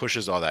and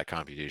pushes all that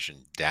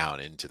computation down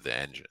into the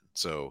engine.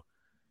 So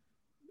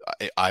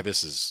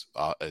Ibis is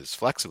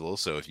flexible.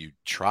 So if you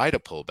try to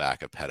pull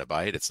back a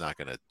petabyte, it's not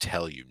going to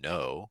tell you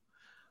no.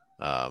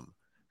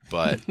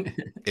 But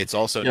it's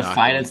also your not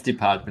finance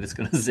department is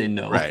going to say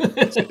no. Right.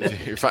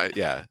 You're fine.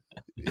 Yeah,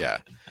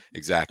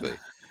 exactly.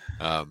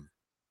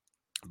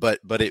 but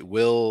it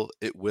will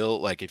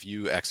like if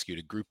you execute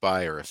a group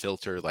by or a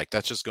filter, like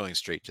that's just going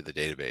straight to the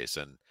database.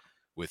 And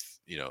with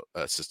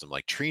a system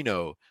like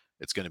Trino,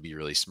 it's going to be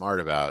really smart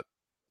about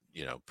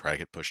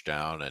predicate push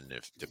down, and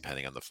if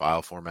depending on the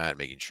file format,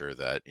 making sure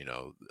that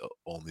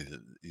only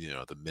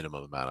the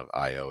minimum amount of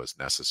IO is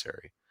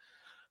necessary.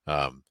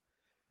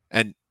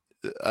 And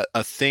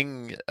a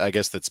thing I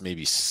guess that's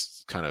maybe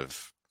kind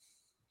of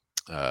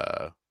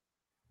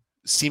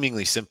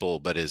seemingly simple,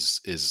 but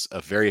is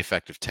a very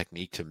effective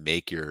technique to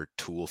make your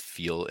tool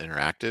feel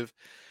interactive,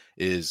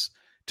 is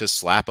to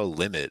slap a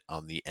limit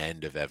on the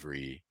end of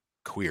every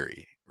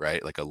query,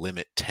 right? Like a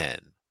limit 10.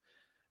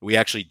 We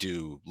actually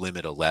do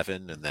limit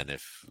 11, and then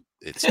if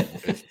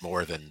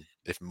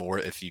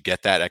you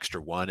get that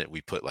extra one,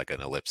 we put like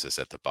an ellipsis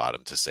at the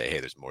bottom to say, hey,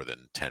 there's more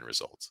than 10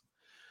 results.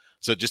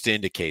 So just to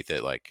indicate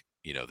that, like,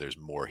 there's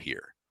more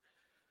here.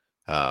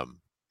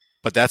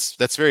 But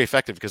that's very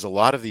effective, because a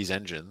lot of these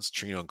engines,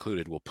 Trino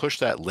included, will push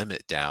that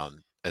limit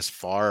down as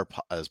far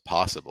as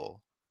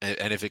possible.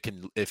 And if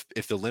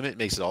the limit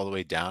makes it all the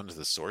way down to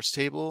the source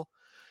table,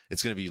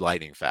 it's going to be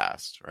lightning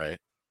fast, right?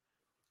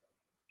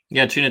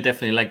 Yeah, Trino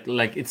definitely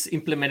like it's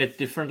implemented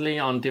differently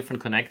on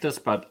different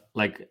connectors, but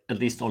like at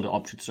least all the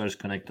object storage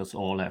connectors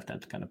all have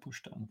that kind of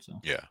push down.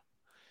 So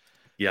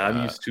yeah,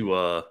 I'm used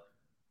to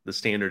the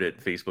standard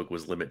at Facebook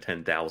was limit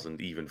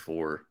 10,000 even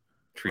for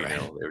Trino. Right.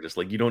 They were just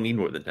like, you don't need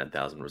more than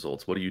 10,000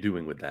 results. What are you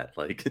doing with that?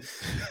 Like,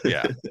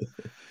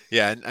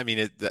 yeah, and I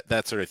mean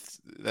that sort of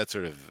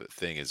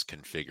thing is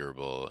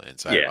configurable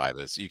inside of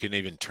Ibis. You can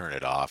even turn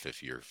it off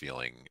if you're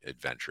feeling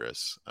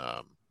adventurous.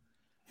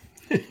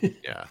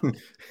 Yeah,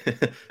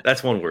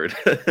 that's one word.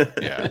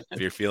 Yeah, if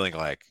you're feeling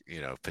like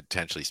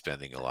potentially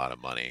spending a lot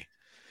of money,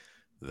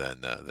 then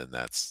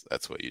that's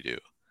what you do.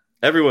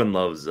 Everyone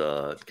loves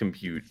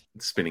compute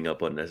spinning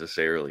up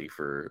unnecessarily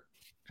for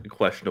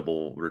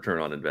questionable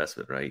return on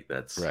investment, right?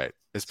 That's right.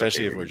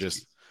 Especially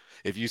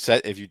if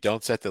you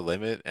don't set the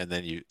limit, and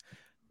then you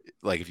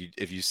like if you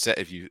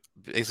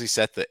basically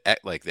set the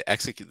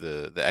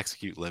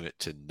execute limit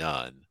to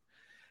none,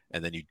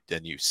 and then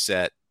you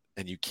set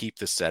and you keep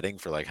the setting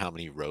for like how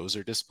many rows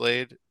are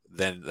displayed,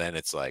 then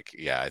it's like,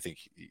 I think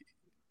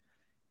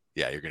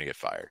you're gonna get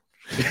fired.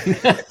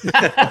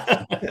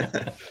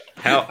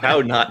 how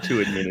not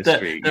to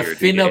administrate the your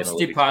FinOps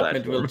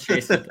department platform. will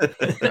chase it.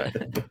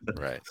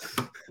 right.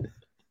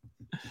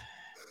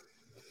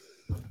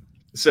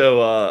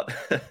 So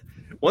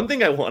one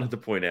thing I wanted to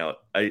point out,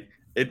 I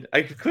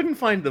couldn't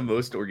find the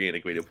most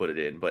organic way to put it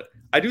in, but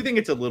I do think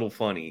it's a little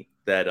funny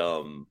that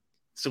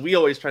so we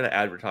always try to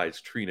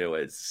advertise Trino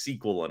as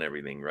SQL on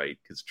everything, right?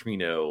 Because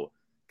Trino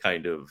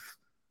kind of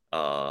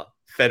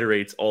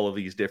federates all of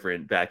these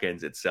different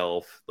backends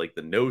itself, like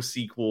the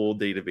NoSQL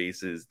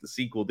databases, the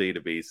SQL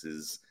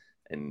databases,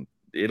 and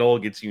it all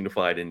gets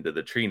unified into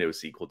the Trino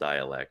SQL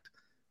dialect.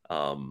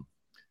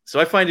 So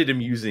I find it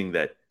amusing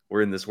that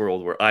we're in this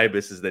world where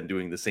Ibis is then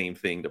doing the same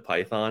thing to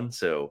Python.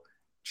 So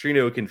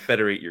Trino can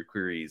federate your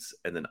queries,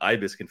 and then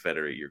Ibis can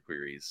federate your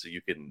queries. So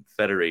you can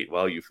federate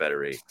while you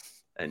federate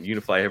and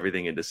unify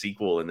everything into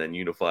SQL, and then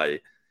unify,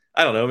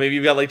 I don't know, maybe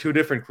you've got like 2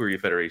 different query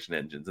federation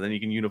engines, and then you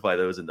can unify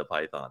those into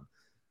Python.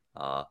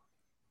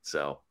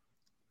 So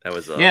that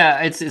was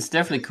it's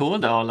definitely cool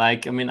though.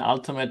 Like, I mean,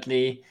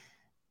 ultimately,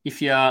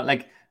 if you're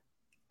like,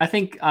 I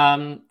think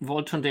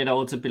Voltron Data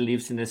also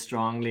believes in this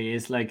strongly,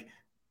 is like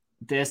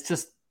there's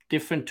just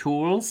different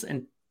tools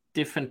and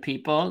different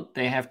people.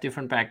 They have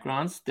different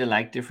backgrounds. They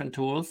like different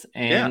tools.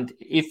 And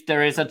if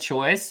there is a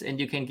choice and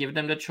you can give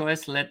them the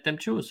choice, let them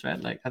choose,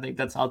 right? Like, I think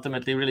that's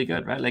ultimately really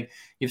good, right? Like,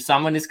 if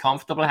someone is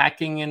comfortable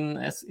hacking in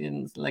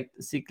like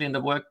SQL in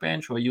the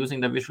workbench or using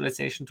the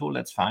visualization tool,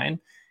 that's fine.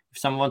 If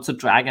someone wants to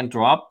drag and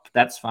drop,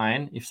 that's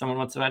fine. If someone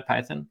wants to write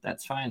Python,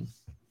 that's fine.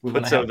 We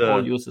want to have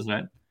all users,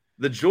 right?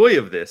 The joy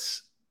of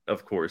this,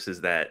 of course, is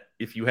that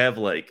if you have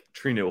like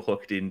Trino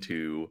hooked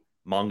into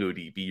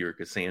MongoDB or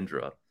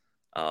Cassandra,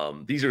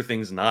 these are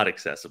things not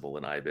accessible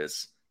in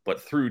Ibis, but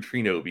through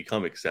Trino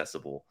become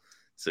accessible.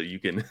 So you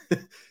can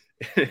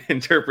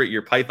interpret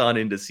your Python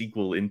into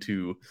SQL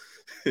into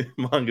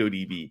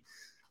MongoDB.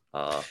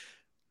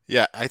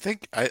 Yeah, I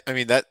think I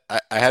mean that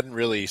I hadn't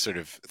really sort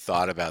of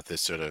thought about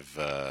this sort of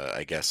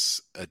I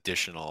guess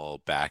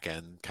additional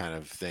backend kind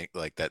of thing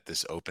like that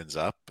this opens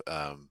up.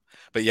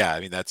 But yeah, I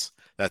mean that's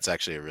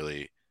actually a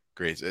really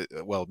great.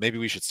 Well, maybe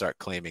we should start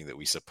claiming that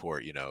we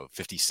support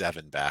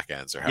 57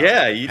 backends or however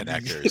many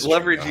connectors. You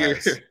leverage your.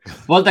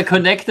 Well, the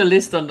connector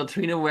list on the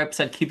Trino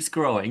website keeps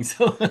growing,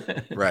 so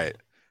right.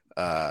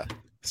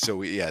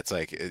 So it's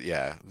like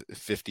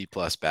 50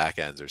 plus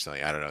backends or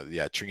something. I don't know.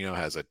 Yeah, Trino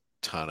has a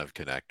ton of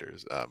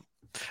connectors.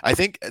 I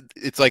think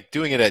it's like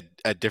doing it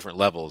at different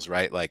levels,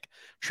 right? Like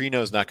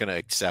Trino is not going to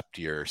accept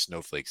your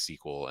Snowflake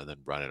SQL and then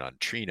run it on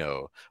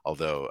Trino,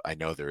 although I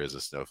know there is a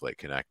Snowflake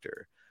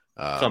connector.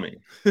 Coming.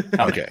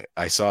 Okay,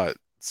 I saw it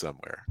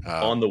somewhere.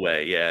 On the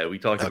way. Yeah, we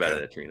talked about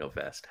it at Trino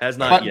Fest. Has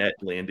not yet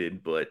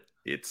landed, but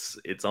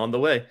it's on the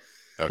way.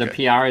 Okay. The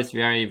PR is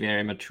very,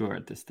 very mature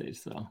at this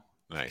stage, so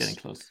nice. Getting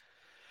close.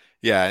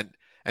 Yeah,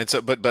 And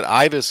so, but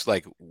Ibis,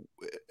 like,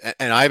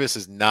 and Ibis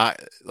is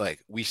not like,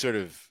 we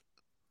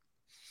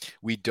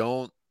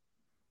don't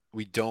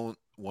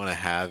want to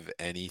have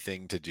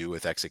anything to do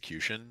with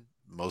execution,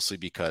 mostly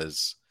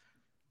because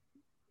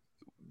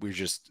we're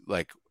just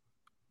like,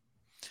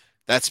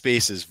 that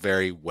space is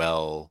very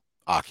well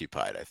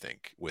occupied, I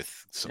think,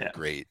 with some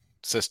great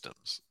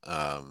systems.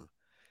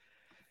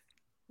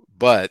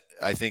 But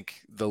I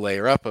think the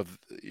layer up of,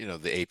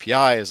 the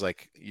API is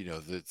like,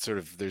 the sort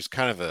of, there's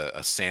kind of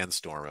a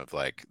sandstorm of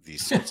like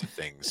these sorts of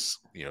things,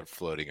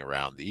 floating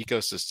around the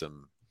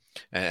ecosystem,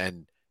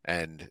 and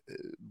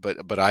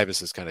but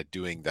Ibis is kind of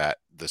doing that,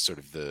 the sort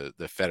of the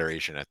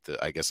federation at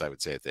the, I guess I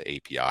would say, at the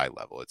API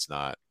level. It's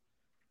not.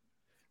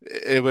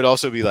 It would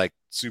also be like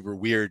super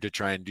weird to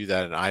try and do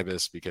that in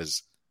Ibis,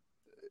 because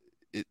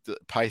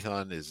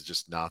Python is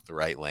just not the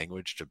right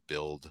language to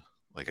build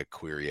like a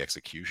query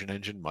execution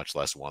engine, much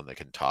less one that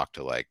can talk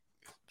to like,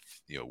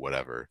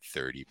 whatever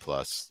 30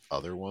 plus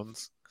other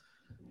ones.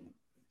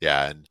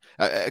 Yeah, and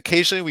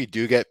occasionally we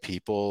do get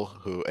people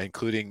who,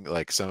 including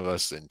like some of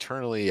us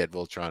internally at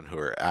Voltron, who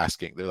are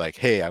asking, they're like,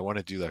 hey, I want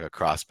to do like a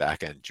cross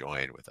backend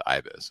join with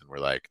Ibis. And we're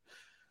like,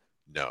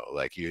 no,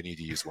 like you need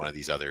to use one of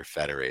these other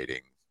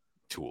federating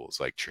tools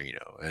like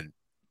Trino.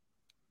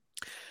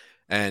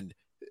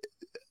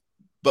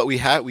 But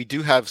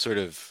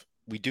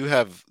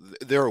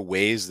there are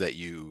ways that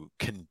you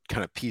can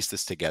kind of piece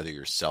this together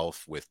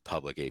yourself with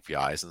public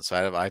APIs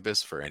inside of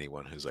Ibis for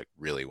anyone who's like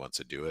really wants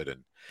to do it.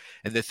 And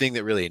the thing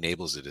that really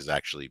enables it is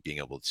actually being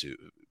able to,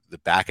 the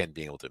backend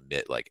being able to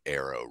emit like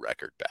arrow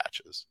record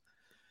batches.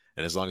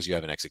 And as long as you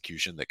have an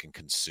execution that can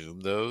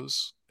consume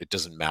those, it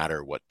doesn't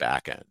matter what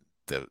backend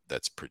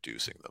that's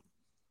producing them.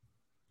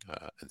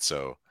 And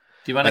so,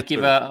 do you want to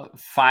give a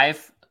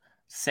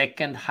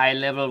 5-second high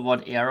level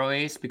what arrow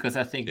is? Because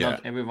I think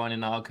not everyone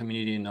in our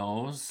community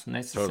knows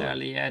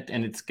necessarily yet,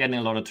 and it's getting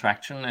a lot of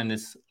traction, and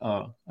it's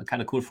a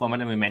kind of cool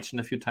format, and we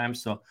mentioned a few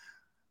times. So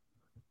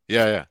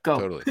go.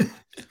 Totally.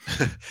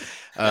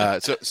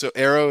 So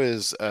arrow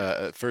is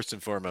first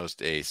and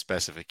foremost a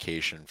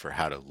specification for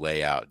how to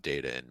lay out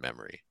data in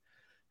memory.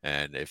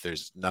 And if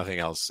there's nothing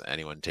else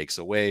anyone takes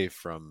away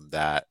from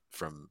that,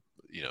 from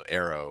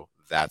arrow,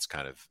 that's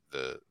kind of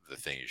the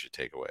thing you should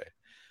take away.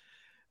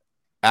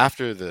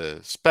 After the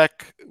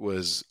spec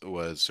was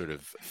sort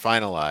of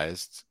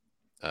finalized,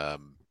 a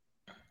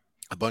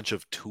bunch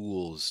of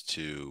tools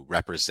to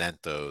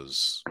represent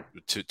those,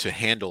 to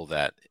handle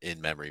that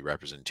in-memory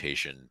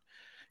representation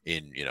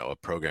in a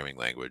programming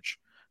language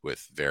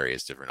with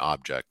various different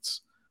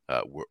objects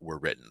were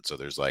written. So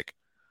there's like,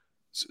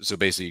 so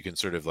basically you can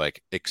sort of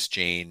like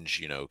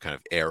exchange kind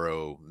of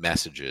arrow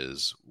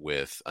messages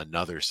with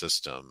another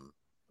system,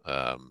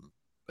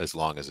 as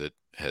long as it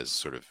has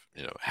sort of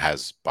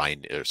has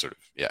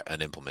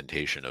an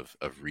implementation of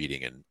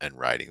reading and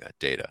writing that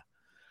data.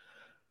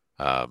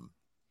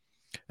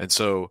 And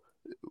so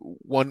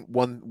one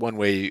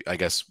way, I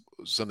guess,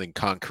 something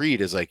concrete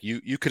is like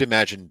you could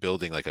imagine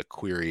building like a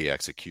query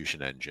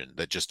execution engine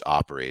that just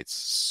operates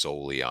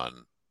solely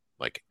on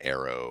like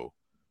arrow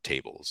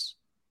tables.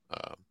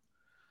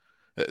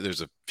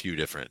 There's a few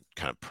different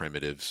kind of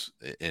primitives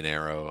in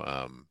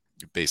arrow.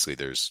 Basically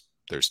there's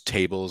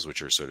tables,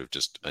 which are sort of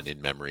just an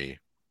in-memory,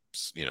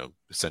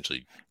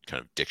 essentially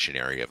kind of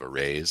dictionary of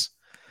arrays.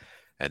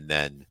 And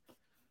then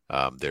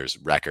there's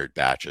record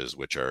batches,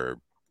 which are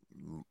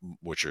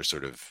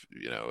sort of,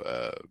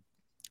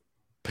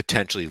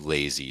 potentially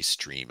lazy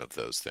stream of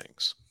those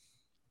things.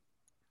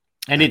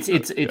 And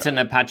it's an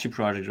Apache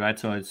project, right?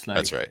 So it's like,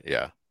 that's right.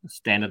 Yeah.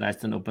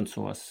 Standardized and open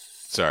source.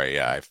 Sorry.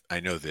 Yeah. I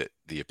know that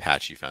the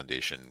Apache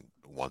Foundation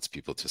wants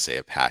people to say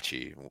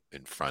Apache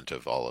in front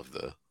of all of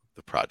the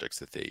projects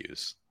that they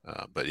use.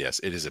 But yes,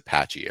 it is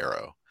Apache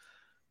Arrow.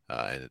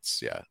 And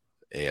it's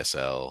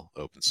ASL,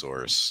 open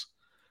source.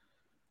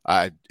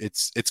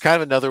 It's kind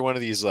of another one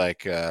of these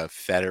like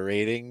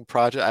federating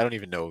projects. I don't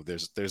even know.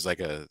 There's like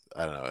a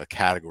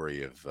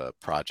category of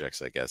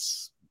projects, I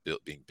guess,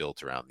 being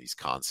built around these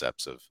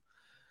concepts of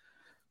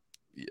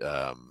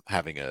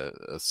having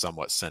a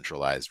somewhat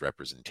centralized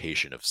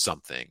representation of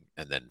something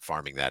and then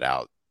farming that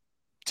out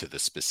to the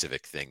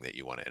specific thing that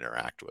you want to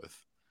interact with.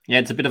 Yeah,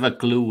 it's a bit of a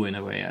glue in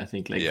a way, I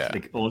think,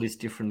 like all these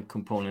different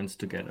components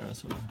together.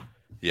 So.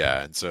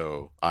 Yeah, and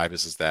so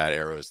Ibis is that,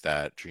 Arrow is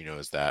that, Trino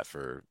is that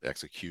for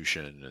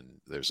execution,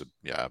 and there's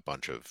a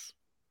bunch of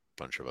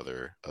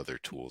other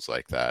tools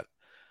like that.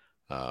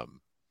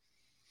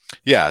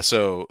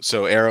 So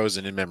Arrow is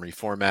an in-memory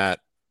format.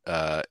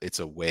 It's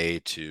a way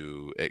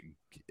to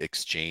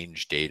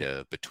exchange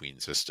data between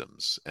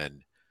systems,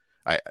 and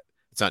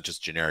it's not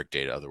just generic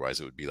data. Otherwise,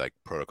 it would be like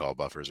protocol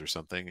buffers or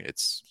something.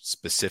 It's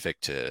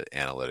specific to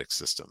analytic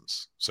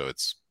systems, so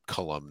it's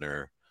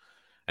columnar,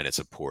 and it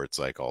supports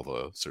like all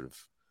the sort of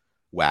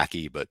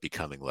wacky but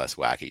becoming less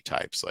wacky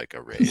types like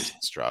arrays,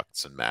 and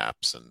structs, and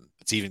maps, and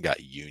it's even got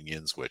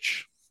unions,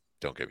 which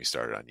don't get me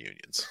started on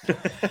unions.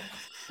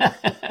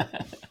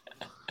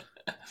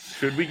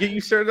 Should we get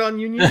you started on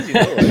unions?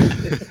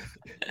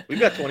 We've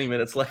got 20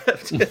 minutes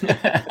left.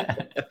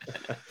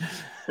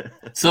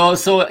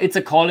 So it's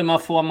a columnar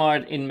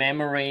format in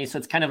memory. So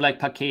it's kind of like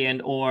Parquet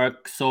and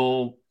Orc.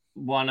 So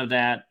one of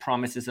the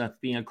promises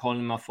of being a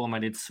columnar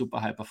format, it's super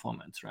high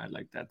performance, right?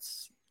 Like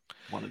that's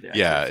one of the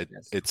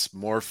ideas. It's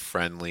more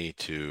friendly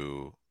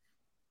to.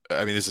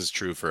 I mean, this is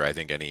true for I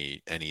think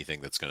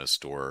anything that's going to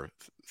store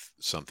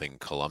something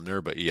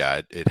columnar, but yeah,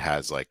 it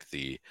has like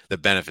the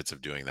benefits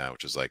of doing that,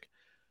 which is like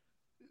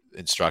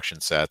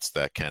instruction sets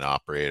that can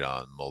operate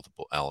on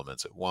multiple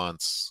elements at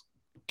once,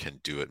 can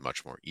do it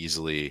much more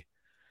easily.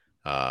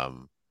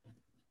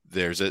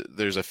 There's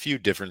a few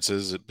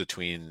differences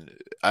between.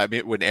 I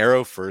mean, when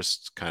Arrow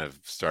first kind of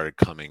started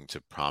coming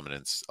to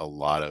prominence, a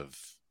lot of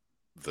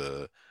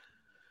the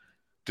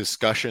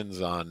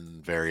discussions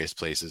on various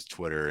places,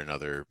 Twitter and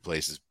other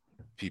places,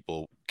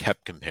 people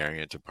kept comparing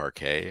it to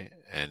Parquet,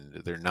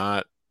 and they're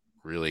not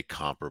really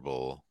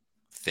comparable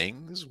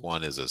things.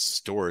 One is a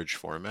storage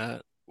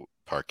format,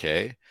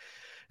 Parquet,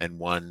 and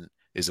one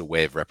is a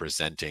way of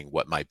representing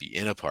what might be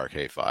in a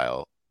Parquet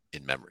file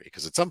in memory.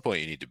 Because at some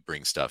point you need to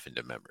bring stuff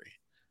into memory.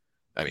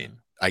 I mean,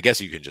 I guess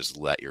you can just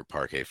let your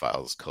Parquet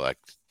files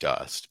collect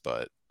dust,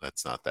 but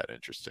that's not that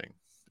interesting.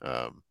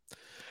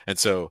 And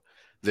so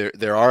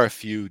there are a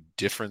few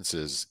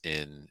differences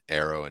in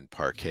Arrow and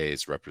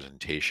Parquet's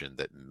representation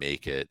that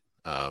make it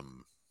that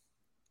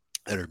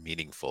are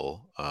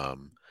meaningful.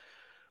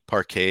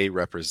 Parquet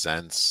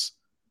represents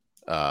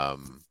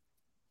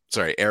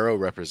Arrow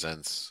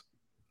represents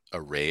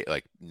array,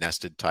 like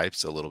nested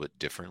types, a little bit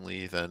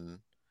differently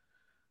than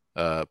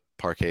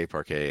Parquet.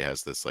 Parquet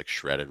has this like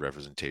shredded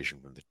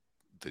representation from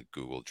the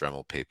Google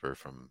Dremel paper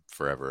from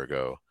forever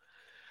ago.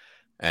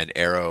 And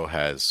Arrow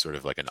has sort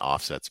of like an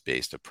offsets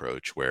based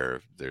approach where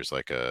there's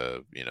like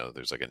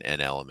there's like an n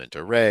element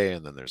array,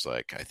 and then there's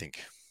like, I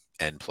think,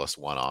 n+1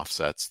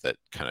 offsets that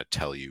kind of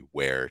tell you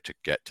how to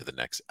get to the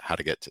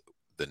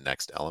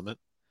next element,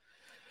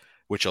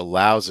 which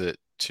allows it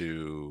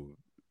to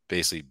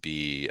basically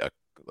be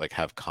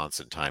have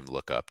constant time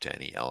lookup to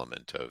any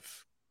element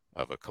of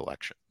a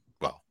collection.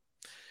 Well,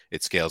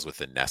 it scales with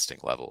the nesting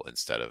level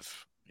instead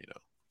of,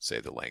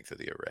 say, the length of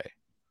the array.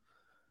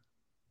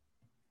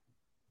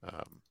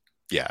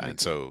 And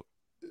so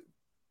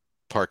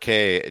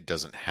Parquet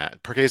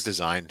is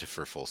designed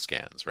for full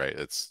scans, right?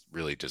 It's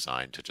really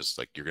designed to just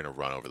like, you're going to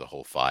run over the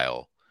whole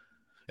file,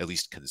 at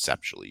least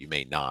conceptually. You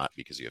may not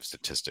because you have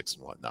statistics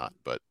and whatnot,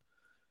 but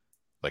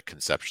like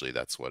conceptually,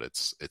 that's what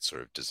it's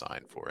sort of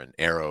designed for. And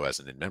Arrow, as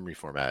an in-memory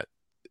format,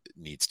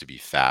 needs to be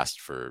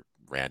fast for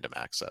random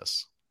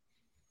access.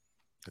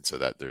 And so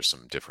that there's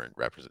some different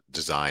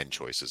design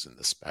choices in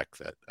the spec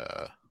that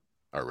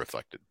are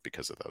reflected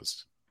because of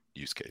those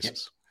use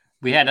cases. Yeah.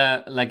 We had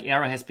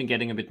Arrow has been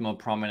getting a bit more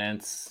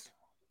prominence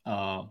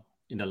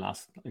in the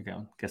last,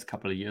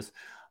 couple of years.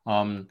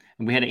 And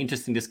we had an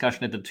interesting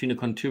discussion at the Trino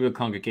Contributor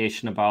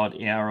Congregation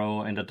about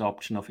Arrow and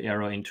adoption of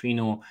Arrow in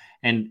Trino.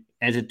 And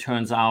as it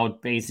turns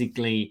out,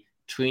 basically,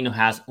 Trino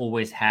has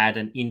always had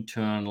an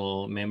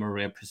internal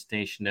memory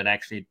representation that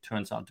actually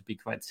turns out to be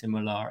quite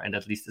similar, and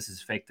at least as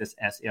effective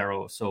as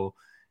Arrow. So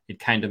it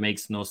kind of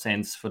makes no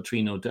sense for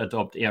Trino to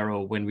adopt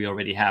Arrow when we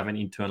already have an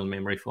internal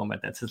memory format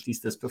that's at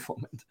least as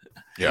performant.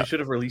 Yeah. They should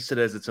have released it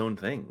as its own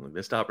thing.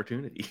 Missed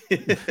opportunity.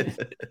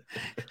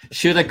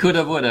 Shoulda,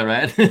 coulda, woulda,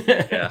 right?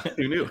 Yeah,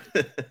 who knew?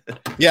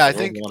 Yeah, I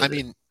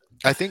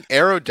think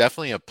Arrow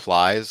definitely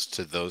applies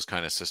to those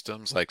kind of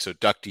systems. Like, so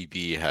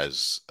DuckDB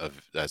has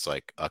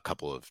like a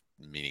couple of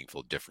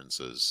meaningful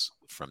differences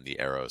from the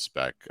Arrow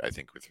spec, I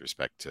think, with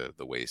respect to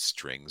the way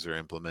strings are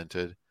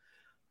implemented.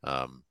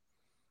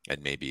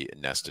 And maybe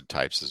nested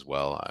types as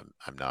well.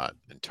 I'm not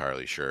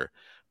entirely sure,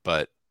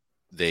 but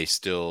in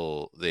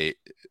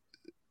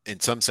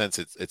some sense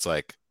it's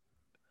like,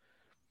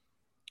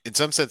 in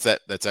some sense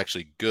that's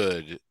actually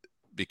good,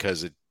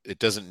 because it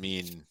doesn't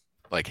mean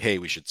like, hey,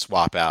 we should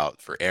swap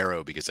out for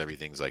Arrow because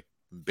everything's like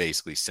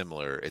basically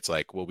similar. It's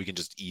like, well, we can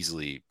just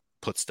easily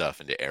put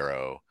stuff into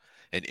Arrow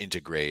and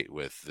integrate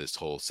with this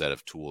whole set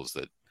of tools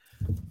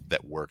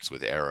that works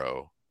with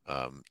Arrow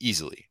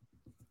easily.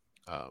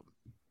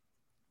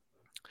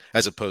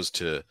 As opposed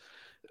to,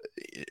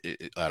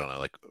 I don't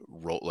know,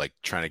 like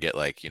trying to get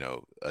like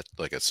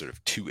a sort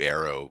of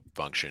 2-arrow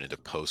function into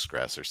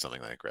Postgres or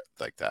something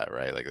like that,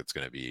 right? Like it's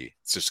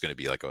just going to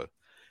be like a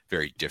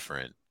very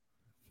different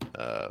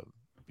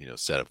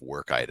set of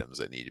work items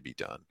that need to be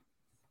done.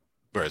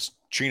 Whereas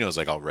Trino's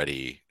like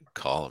already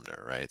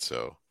columnar, right?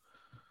 So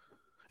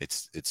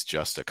it's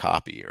just a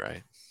copy,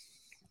 right?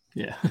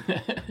 Yeah,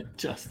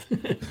 just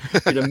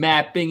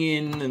mapping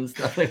in and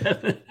stuff like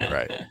that.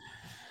 Right.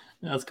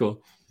 That's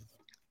cool.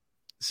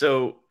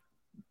 So,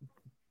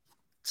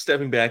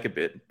 stepping back a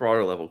bit,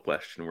 broader level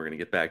question, we're going to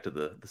get back to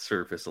the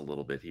surface a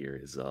little bit here,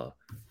 is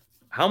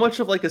how much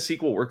of like a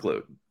SQL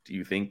workload do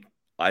you think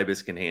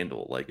Ibis can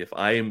handle? Like, if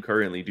I am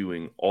currently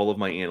doing all of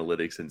my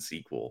analytics in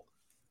SQL,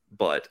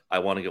 but I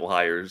want to go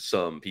hire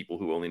some people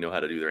who only know how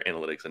to do their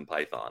analytics in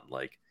Python,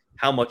 like,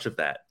 how much of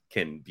that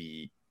can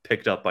be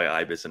picked up by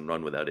Ibis and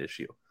run without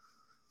issue?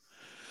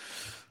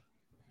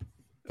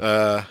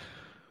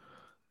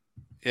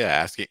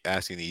 Yeah,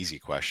 asking the easy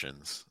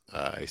questions.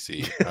 I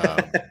see.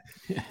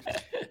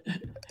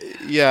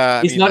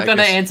 Yeah, I He's mean, not I going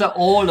to guess. answer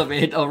all of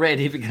it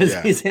already because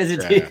Yeah, he's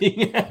yeah.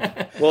 hesitating.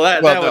 Well,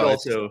 that Well, that would no,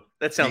 it's also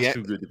that sounds the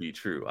too good to be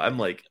true. I'm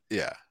like,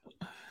 yeah.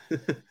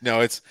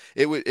 No,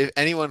 it would if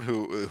anyone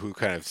who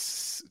kind of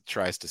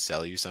tries to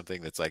sell you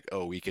something that's like,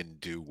 oh, we can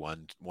do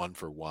one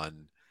for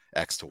one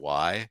X to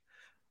Y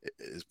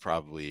is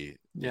probably,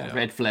 Yeah,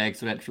 red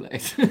flags, red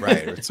flags.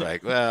 right. It's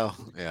like, well,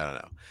 yeah, I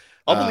don't know.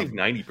 I'll believe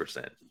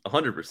 90%,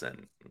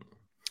 100%.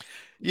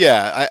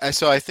 Yeah,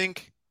 so I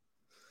think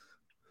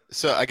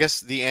so. I guess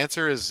the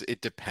answer is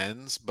it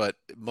depends, but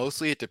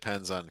mostly it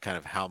depends on kind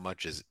of how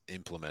much is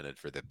implemented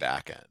for the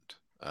back end.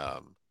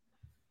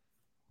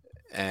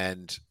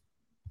 And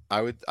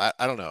I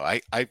don't know.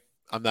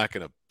 I'm not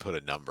going to put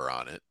a number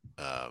on it,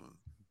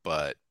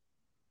 but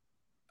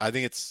I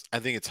think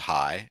it's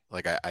high.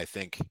 Like I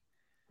think,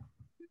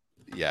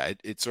 yeah,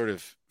 it's sort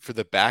of for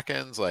the back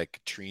ends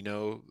like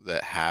Trino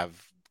that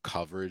have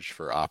coverage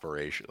for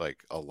operation,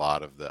 like a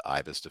lot of the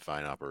Ibis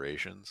defined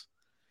operations.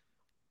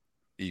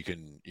 You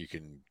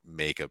can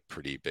make a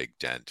pretty big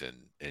dent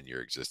in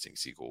your existing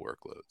SQL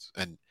workloads.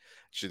 And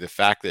actually, the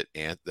fact that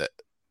that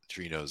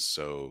Trino's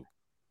so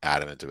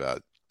adamant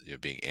about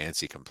being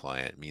ANSI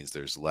compliant means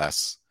there's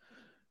less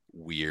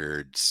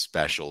weird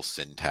special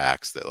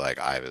syntax that like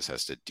Ibis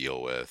has to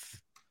deal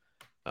with,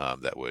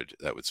 that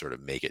would sort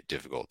of make it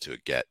difficult to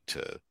get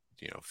to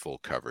full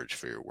coverage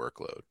for your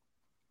workload.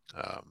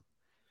 Um,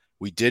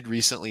 we did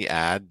recently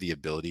add the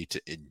ability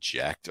to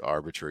inject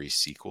arbitrary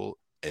SQL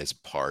as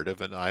part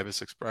of an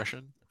Ibis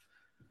expression.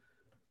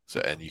 So,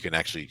 and you can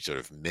actually sort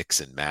of mix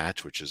and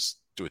match, which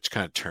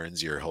kind of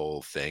turns your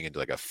whole thing into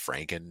like a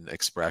Franken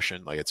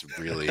expression. Like it's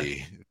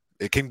really,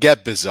 it can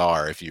get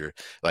bizarre if you're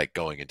like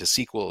going into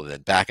SQL and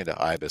then back into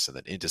Ibis and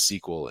then into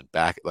SQL and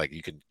back. Like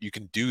you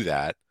can do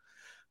that,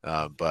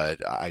 but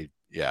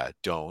yeah,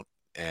 don't.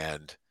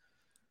 And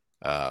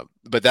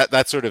but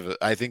that's sort of,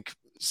 I think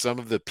some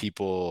of the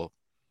people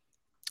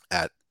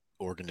at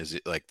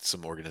like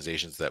some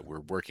organizations that we're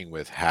working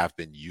with have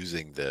been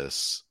using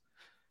this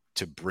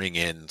to bring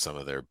in some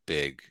of their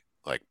big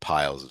like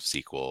piles of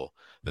SQL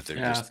that they're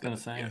Yeah, I just was gonna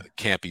say.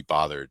 can't be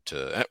bothered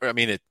to. I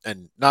mean, it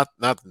and not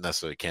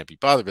necessarily can't be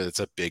bothered, but it's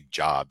a big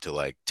job to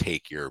like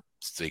take your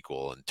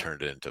SQL and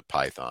turn it into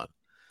Python.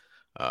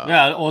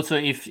 Yeah, also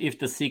if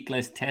the SQL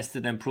is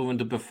tested and proven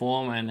to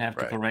perform and have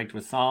the Right, correct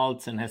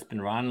results and has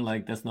been run,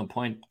 like there's no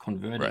point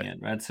converting right, it,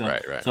 right? So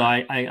right, right, so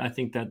right. I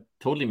think that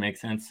totally makes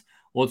sense.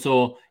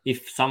 Also,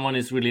 if someone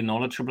is really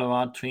knowledgeable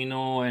about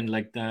Trino and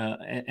like the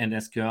and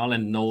SQL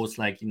and knows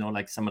like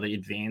like some of the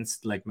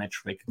advanced like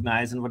match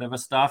recognize and whatever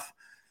stuff,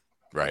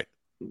 Right.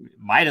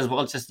 might as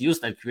well just use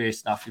that query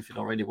stuff if it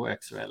already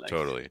works, right? Like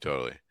Totally,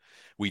 totally.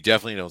 We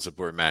definitely don't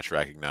support match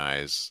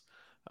recognize.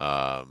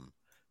 Um,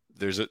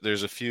 there's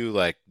a few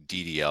like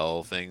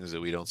DDL things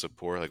that we don't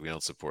support. Like we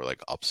don't support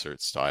like upsert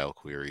style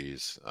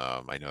queries.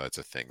 I know that's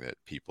a thing that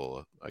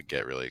people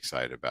get really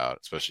excited about,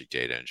 especially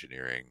data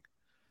engineering.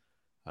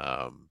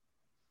 Um,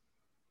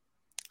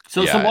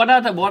 so yeah, what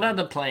are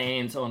the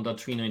plans on the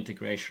Trino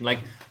integration?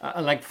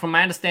 Like from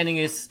my understanding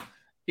is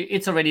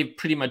it's already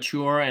pretty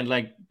mature and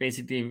like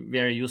basically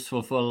very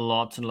useful for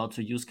lots and lots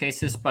of use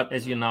cases. But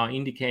as you're now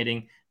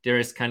indicating, there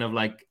is kind of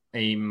like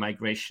a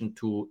migration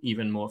to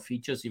even more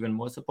features, even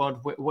more support.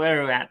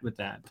 Where are you at with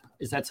that?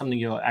 Is that something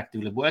you're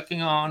actively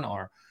working on,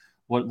 or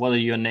what are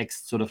your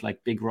next sort of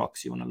like big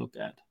rocks you want to look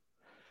at?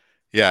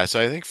 yeah. So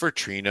I think for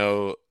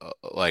Trino,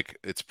 like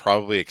it's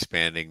probably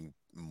expanding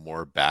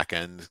more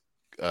backend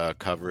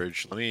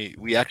coverage.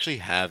 We actually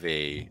have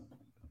a.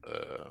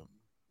 Uh,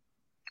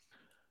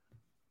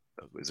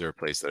 is there a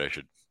place that I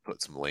should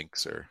put some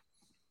links or?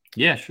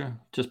 Yeah, sure.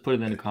 Just put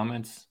it in the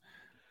comments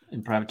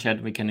in private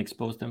chat. We can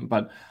expose them.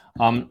 But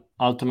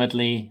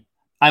ultimately,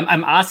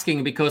 I'm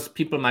asking because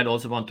people might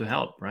also want to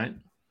help, right?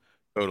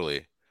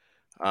 Totally.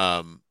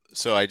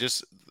 So I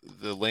just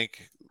the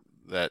link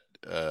that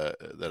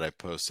I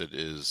posted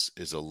is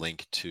a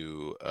link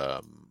to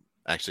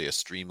actually a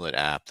Streamlit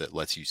app that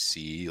lets you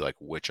see like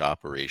which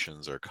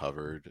operations are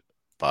covered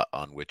but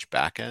on which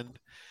backend,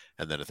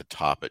 and then at the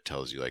top it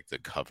tells you like the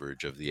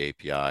coverage of the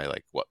API,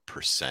 like what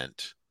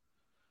percent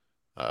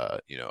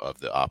of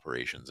the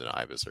operations in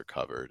Ibis are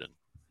covered,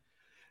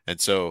 and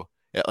so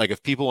like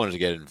if people wanted to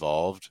get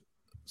involved,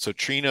 so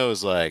Trino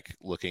is like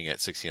looking at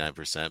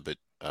 69%, but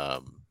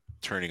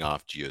turning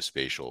off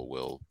geospatial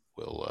will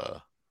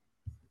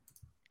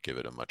give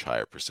it a much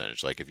higher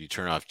percentage. Like if you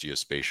turn off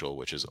geospatial,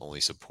 which is only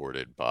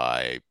supported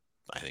by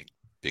I think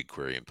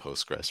BigQuery and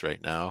Postgres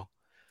right now,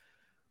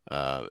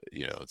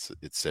 it's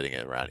sitting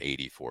at around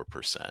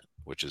 84%,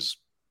 which is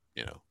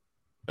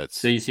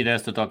So that's you see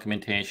there's the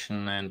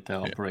documentation and the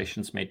yeah,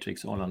 operations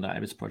matrix all on the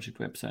Ibis project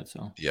website.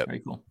 So yep, very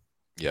cool.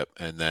 yep.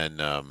 And then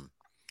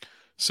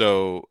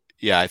so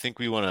yeah, I think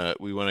we want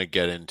to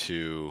get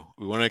into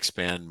we want to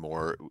expand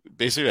more.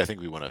 Basically, I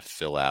think we want to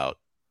fill out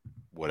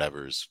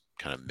whatever's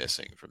kind of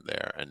missing from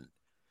there. And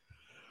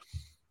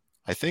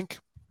I think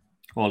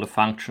all the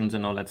functions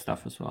and all that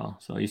stuff as well.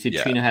 So you see,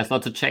 Yeah. Trino has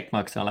lots of check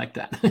marks. I like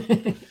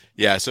that.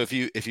 Yeah. So if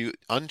you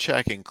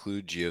uncheck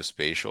include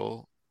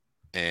geospatial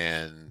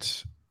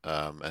and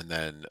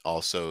then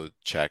also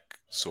check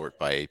sort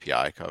by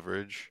API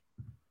coverage,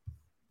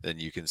 then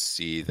you can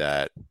see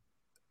that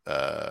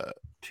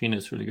Trino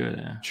is really good.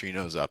 Yeah.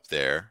 Trino's up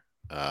there.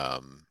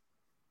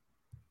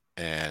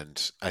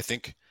 And I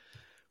think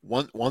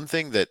one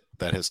thing that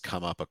has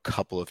come up a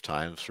couple of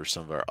times for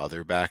some of our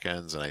other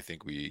backends, and I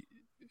think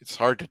it's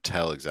hard to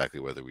tell exactly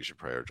whether we should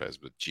prioritize,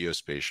 but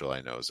geospatial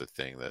I know is a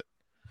thing that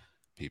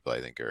people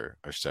I think are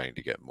starting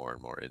to get more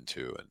and more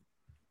into, and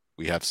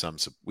we have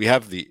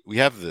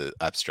the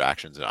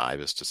abstractions in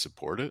Ibis to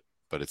support it,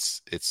 but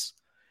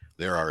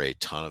there are a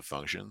ton of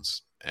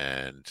functions,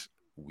 and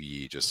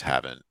we just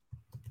haven't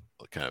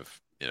kind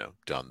of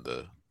done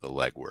the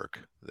legwork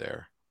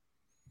there.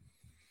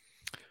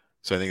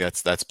 So I think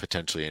that's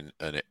potentially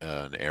an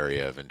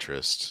area of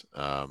interest.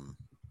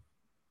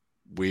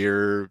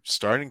 We're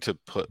starting to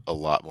put a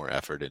lot more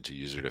effort into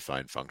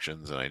user-defined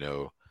functions, and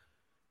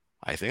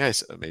I think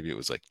maybe it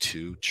was like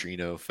 2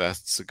 Trino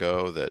Fests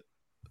ago that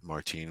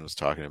Martine was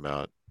talking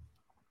about,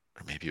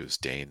 or maybe it was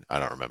Dane. I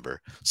don't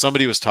remember.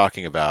 Somebody was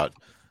talking about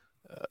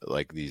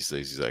like these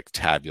like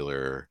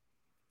tabular,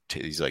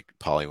 these like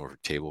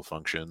polymorphic table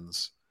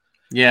functions.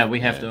 Yeah, we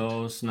have And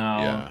those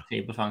now, yeah,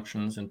 table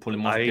functions and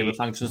polymorphic table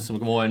functions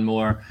more and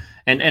more.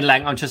 And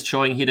like I'm just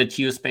showing here the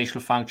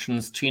geospatial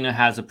functions. Trino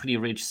has a pretty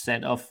rich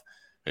set of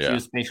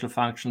geospatial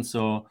functions.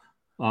 So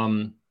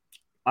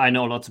I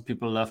know lots of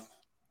people love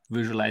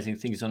visualizing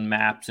things on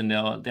maps, and there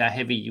are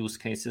heavy use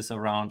cases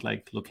around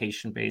like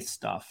location-based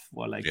stuff,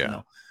 or like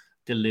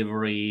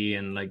delivery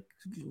and like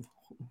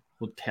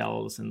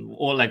hotels and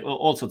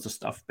all sorts of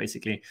stuff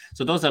basically.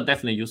 So those are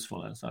definitely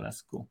useful. So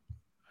that's cool.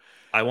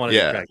 I wanted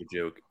to crack a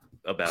joke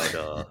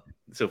about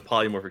so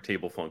polymorphic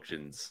table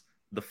functions.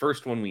 The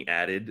first one we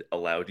added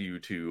allowed you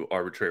to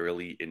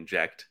arbitrarily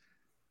inject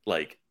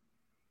like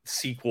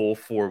SQL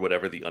for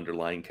whatever the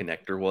underlying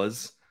connector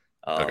was.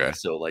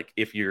 So like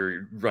if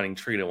you're running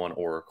Trino on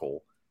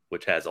Oracle,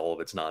 which has all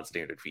of its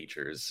non-standard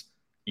features,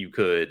 you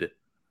could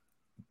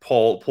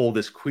pull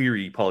this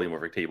query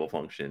polymorphic table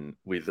function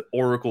with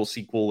Oracle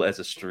SQL as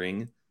a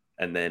string,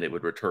 and then it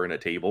would return a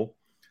table.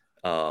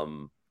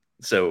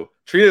 So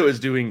Trino is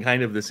doing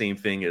kind of the same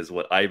thing as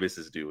what Ibis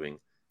is doing,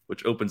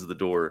 which opens the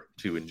door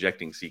to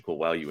injecting SQL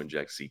while you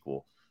inject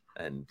SQL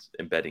and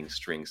embedding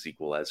string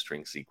SQL as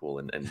string SQL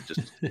and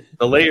just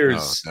the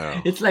layers. Oh,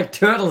 no. It's like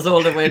turtles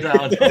all the way down.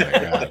 Oh my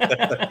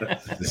God.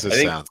 This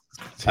sounds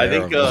terrible. I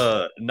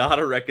think not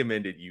a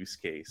recommended use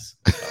case.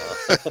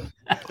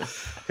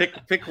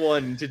 Pick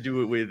one to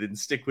do it with and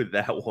stick with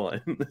that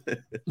one.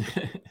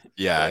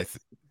 Yeah,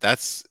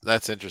 that's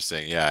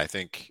interesting. Yeah, I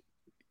think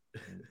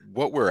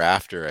what we're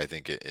after, I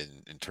think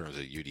in terms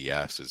of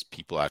UDFs, is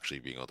people actually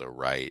being able to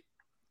write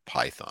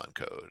Python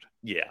code.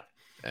 Yeah.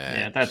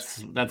 And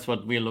that's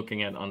what we're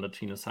looking at on the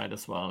Trino side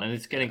as well, and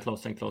it's getting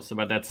closer and closer.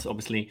 But that's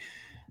obviously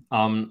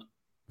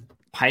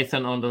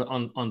Python on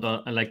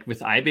the like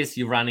with Ibis,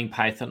 you're running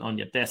Python on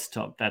your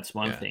desktop. That's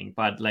one thing.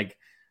 But like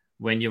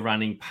when you're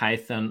running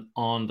Python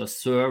on the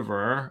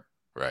server,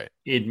 right,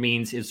 it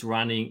means it's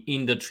running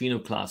in the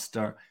Trino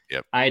cluster,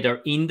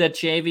 either in the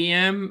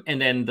JVM, and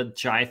then the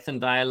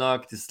Jython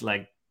dialog is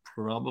like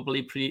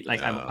probably pretty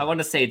like I want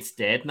to say it's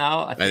dead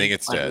now. I think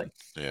it's dead.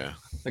 Like,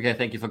 okay,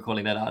 thank you for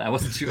calling that out. I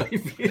wasn't sure.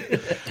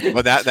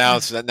 But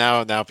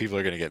now people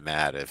are going to get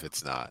mad if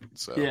it's not.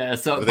 So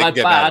but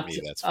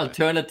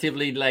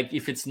alternatively, like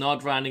if it's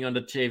not running on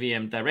the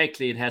JVM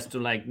directly, it has to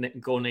like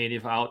go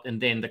native out,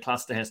 and then the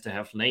cluster has to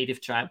have native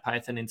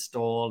Python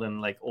installed and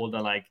like all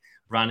the like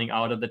running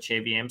out of the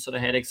JVM sort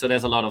of headache. So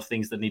there's a lot of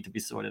things that need to be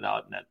sorted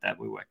out, and that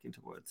we're working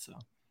towards. So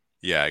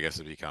yeah, I guess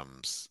it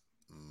becomes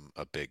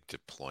a big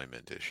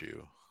deployment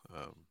issue,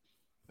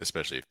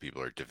 especially if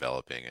people are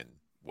developing in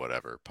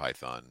whatever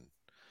Python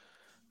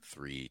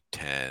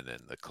 3.10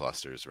 and the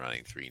cluster is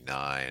running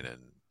 3.9 and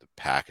the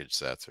package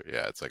sets are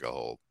it's like a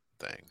whole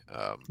thing.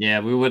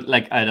 We would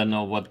like, I don't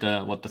know what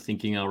the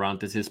thinking around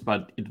this is,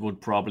 but it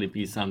would probably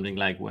be something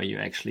like where you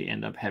actually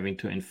end up having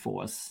to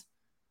enforce,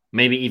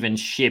 maybe even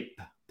ship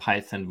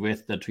Python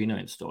with the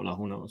Trino installer.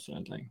 Who knows,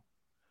 right? Like,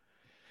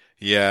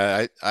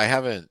 yeah, I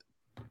haven't.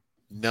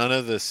 None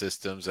of the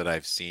systems that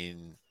I've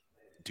seen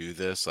do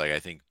this, like I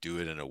think, do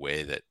it in a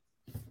way that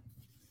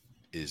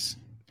is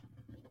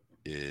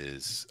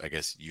I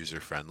guess user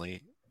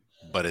friendly,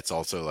 but it's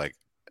also like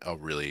a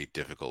really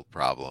difficult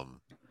problem.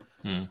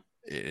 So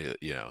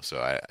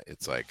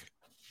it's like,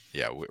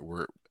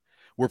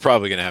 we're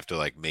probably gonna have to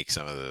like make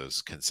some of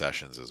those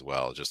concessions as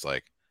well. Just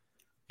like,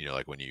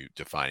 like when you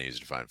define a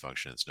user-defined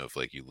function in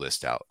Snowflake, you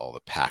list out all the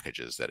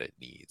packages that it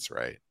needs,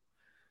 right?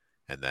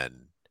 And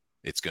then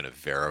it's going to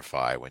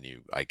verify when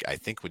I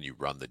think when you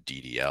run the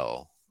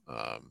DDL,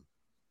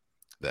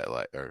 that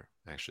like, or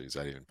actually, is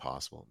that even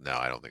possible? No,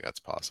 I don't think that's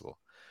possible.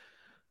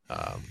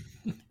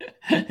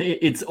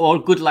 It's all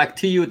good luck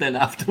to you then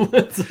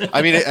afterwards.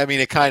 I mean,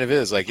 it kind of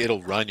is like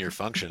it'll run your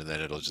function and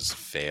then it'll just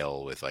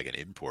fail with like an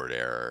import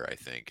error. I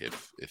think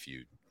if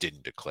you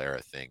didn't declare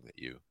a thing that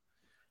you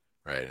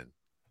right, and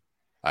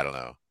I don't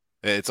know.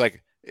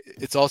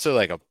 It's also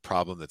like a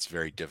problem that's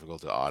very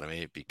difficult to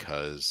automate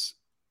because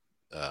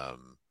of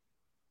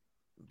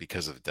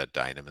that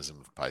dynamism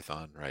of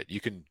Python, right? You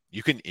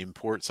can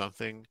import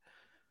something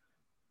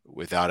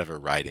without ever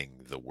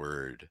writing the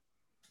word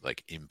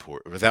like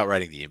import, without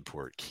writing the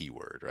import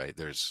keyword, right?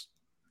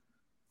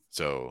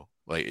 So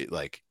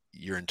like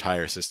your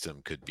entire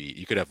system could be,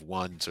 you could have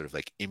one sort of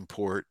like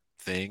import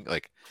thing.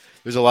 Like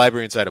there's a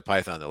library inside of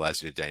Python that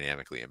allows you to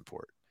dynamically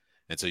import.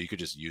 And so you could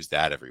just use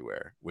that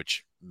everywhere,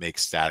 which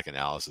makes static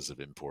analysis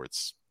of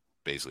imports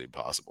basically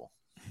impossible.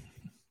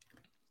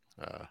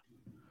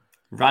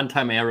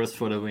 Runtime errors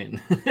for the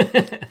win.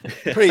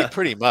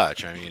 pretty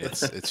much. I mean,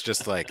 it's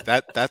just like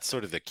that. That's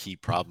sort of the key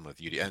problem with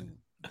UDF. And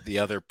the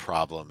other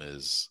problem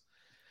is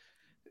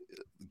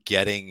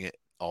getting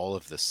all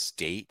of the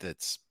state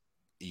that's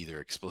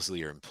either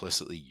explicitly or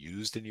implicitly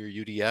used in your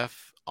UDF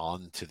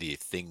onto the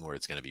thing where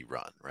it's going to be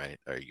run, right?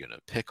 Are you going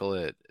to pickle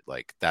it?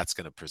 Like that's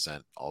going to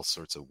present all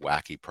sorts of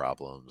wacky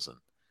problems. And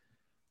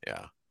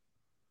yeah.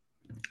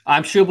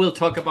 I'm sure we'll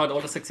talk about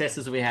all the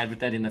successes we had with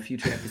that in a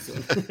future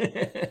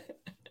episode.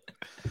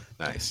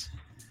 Nice.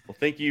 Well,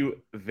 thank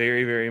you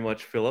very, very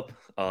much, Phillip.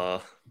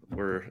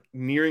 We're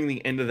nearing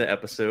the end of the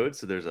episode,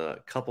 so there's a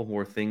couple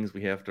more things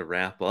we have to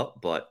wrap up,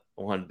 but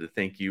I wanted to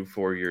thank you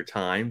for your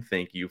time.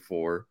 Thank you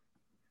for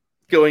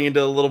going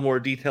into a little more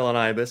detail on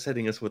Ibis,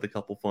 hitting us with a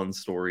couple fun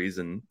stories,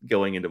 and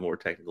going into more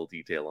technical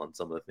detail on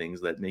some of the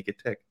things that make it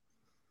tick.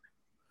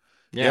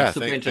 Yeah,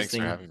 super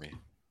interesting. Thanks for having me.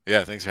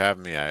 Yeah, thanks for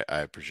having me. I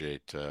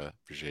appreciate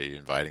you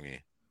inviting me.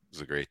 It was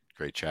a great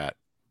chat.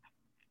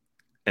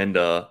 And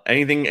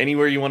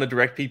anywhere you want to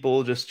direct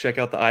people, just check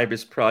out the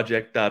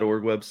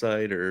ibisproject.org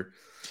website, or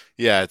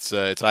yeah, it's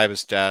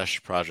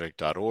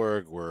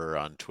ibis-project.org. We're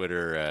on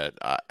Twitter at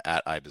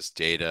Ibis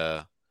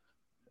Data,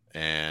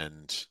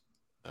 and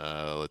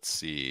let's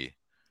see,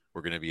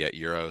 we're going to be at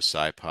Euro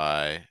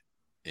SciPy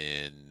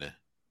in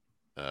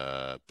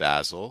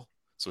Basel,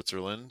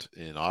 Switzerland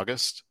in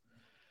August,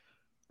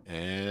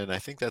 and I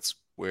think that's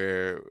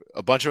where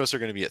a bunch of us are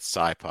going to be at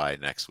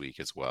SciPy next week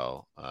as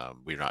well.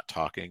 We're not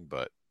talking,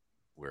 but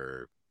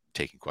we're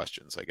taking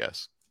questions, I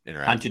guess.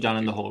 Hunt you down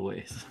in the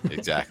hallways.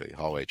 Exactly.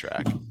 Hallway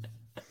track.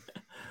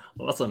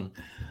 Awesome.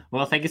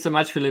 Well, thank you so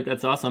much, Phillip.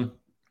 That's awesome.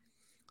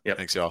 Yeah.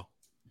 Thanks, y'all.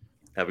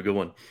 Have a good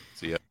one.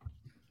 See ya.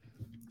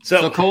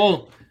 So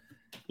cool.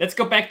 Let's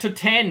go back to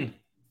 10.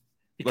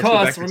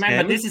 Because remember,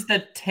 10. This is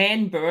the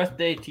 10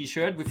 birthday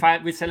t-shirt.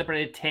 We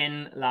celebrated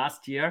 10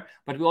 last year,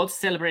 but we also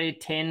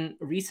celebrated 10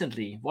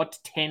 recently. What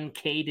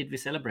 10K did we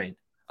celebrate?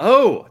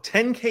 Oh,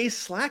 10K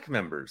Slack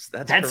members.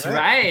 That's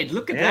right.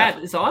 Look at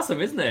that. It's awesome,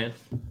 isn't it?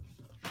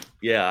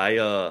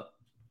 Yeah,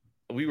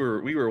 we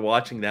were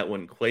watching that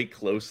one quite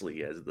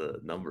closely as the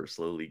number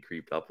slowly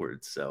creeped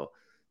upwards. So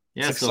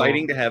it's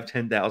exciting to have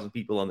 10,000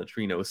 people on the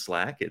Trino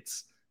Slack.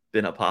 It's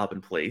been a pop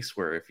in place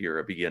where if you're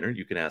a beginner,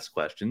 you can ask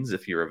questions.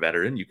 If you're a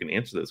veteran, you can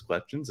answer those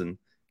questions and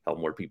help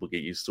more people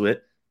get used to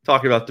it.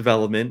 Talk about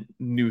development,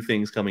 new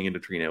things coming into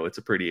Trino. It's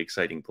a pretty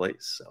exciting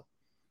place. So.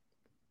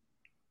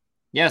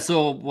 Yeah,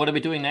 so what are we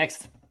doing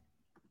next?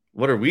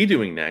 What are we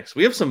doing next?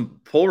 We have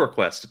some pull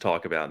requests to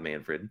talk about,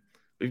 Manfred.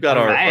 We've got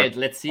our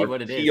let's see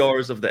what it is.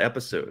 PRs of the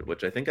episode,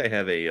 which I think I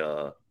have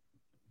a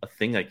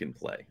thing I can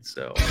play.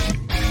 So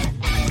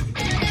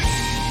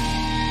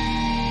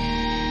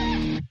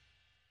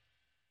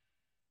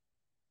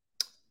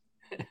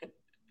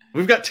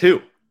we've got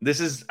two. This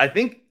is, I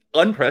think,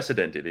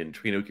 unprecedented in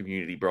Trino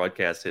community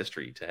broadcast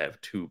history to have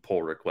two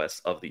pull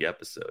requests of the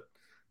episode.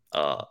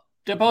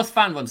 They're both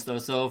fun ones, though,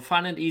 so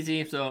fun and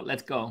easy, so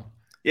let's go.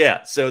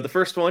 Yeah, so the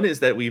first one is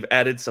that we've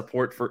added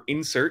support for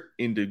insert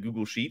into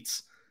Google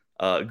Sheets.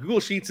 Google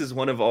Sheets is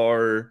one of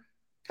our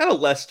kind of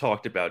less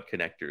talked about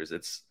connectors.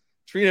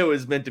 Trino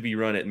is meant to be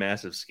run at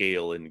massive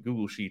scale, and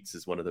Google Sheets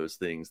is one of those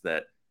things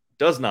that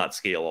does not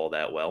scale all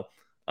that well.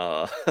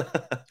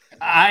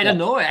 I don't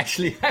know,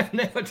 actually. I've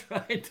never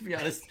tried, to be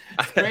honest.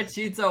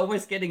 Spreadsheets are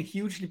always getting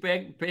hugely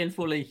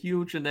painfully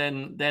huge, and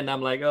then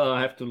I'm like, oh,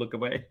 I have to look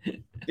away.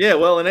 Yeah,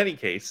 well, in any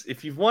case,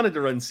 if you've wanted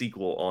to run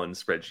SQL on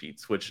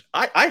spreadsheets, which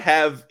I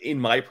have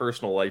in my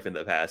personal life in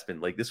the past been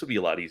like, this would be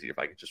a lot easier if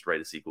I could just write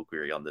a SQL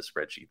query on this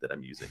spreadsheet that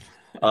I'm using.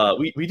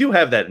 We do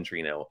have that in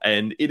Trino,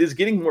 and it is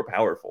getting more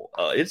powerful.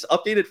 It's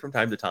updated from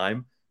time to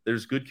time.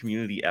 There's good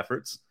community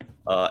efforts,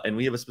 and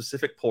we have a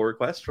specific pull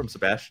request from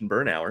Sebastian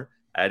Bernauer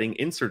adding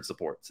insert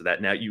support so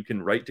that now you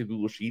can write to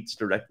Google Sheets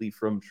directly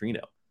from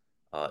Trino.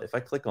 If I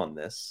click on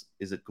this,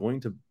 is it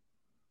going to...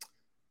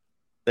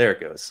 There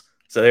it goes.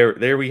 So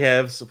there we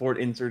have support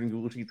insert in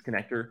Google Sheets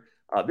connector.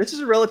 This is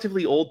a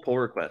relatively old pull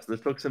request.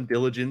 This took some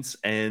diligence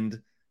and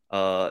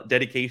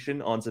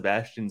dedication on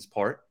Sebastian's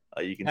part.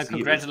 You can see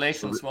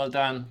congratulations. Well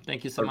done.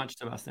 Thank you so much,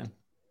 Sebastian.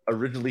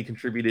 Originally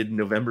contributed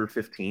November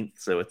 15th.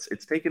 So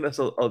it's taken us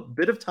a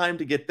bit of time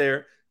to get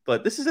there,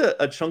 but this is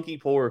a chunky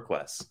pull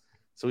request.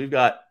 So we've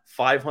got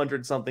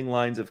 500 something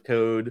lines of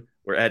code.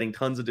 We're adding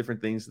tons of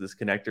different things to this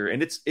connector,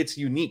 and it's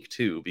unique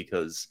too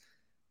because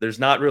there's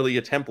not really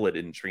a template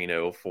in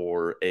Trino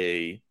for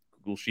a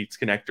Google Sheets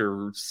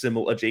connector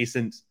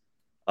adjacent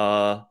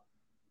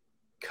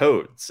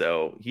code.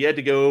 So he had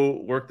to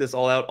go work this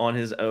all out on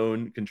his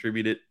own,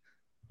 contribute it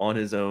on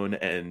his own,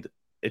 and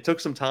it took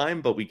some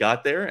time, but we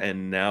got there,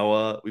 and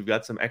now we've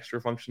got some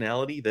extra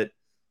functionality that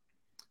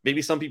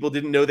maybe some people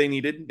didn't know they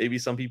needed, maybe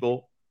some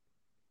people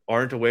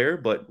aren't aware,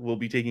 but we'll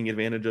be taking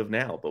advantage of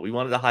now. But we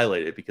wanted to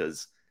highlight it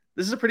because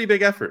this is a pretty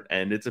big effort,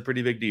 and it's a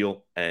pretty big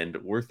deal, and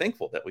we're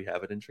thankful that we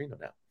have it in Trino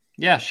now.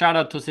 Yeah, shout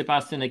out to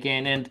Sebastian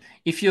again. And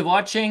if you're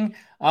watching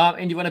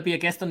and you want to be a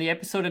guest on the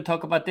episode and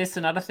talk about this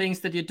and other things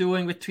that you're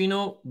doing with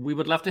Trino, we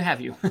would love to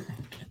have you.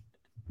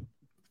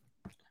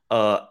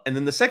 And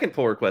then the second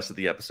pull request of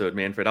the episode,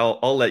 Manfred,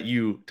 I'll let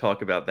you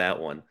talk about that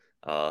one.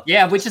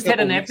 Yeah, we just had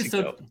an episode.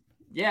 Ago.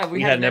 Yeah,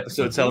 we had an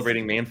episode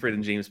celebrating Manfred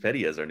and James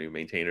Petty as our new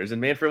maintainers. And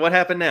Manfred, what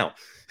happened now?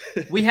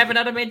 We have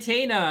another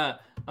maintainer,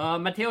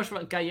 Mateusz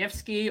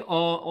Gajewski,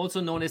 also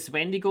known as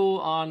Wendigo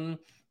on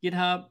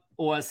GitHub,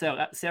 or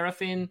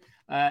Serafin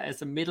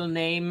as a middle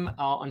name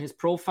on his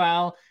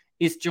profile,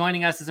 is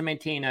joining us as a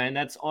maintainer. And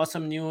that's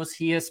awesome news.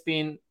 He has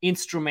been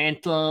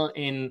instrumental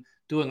in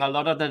doing a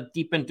lot of the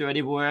deep and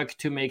dirty work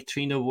to make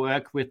Trino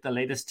work with the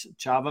latest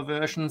Java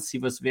versions. He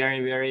was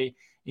very, very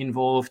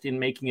involved in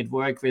making it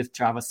work with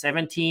Java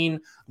 17,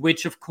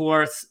 which of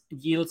course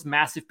yields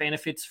massive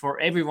benefits for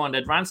everyone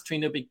that runs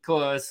Trino,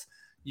 because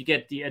you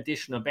get the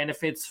additional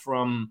benefits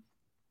from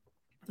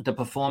the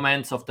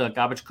performance of the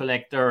garbage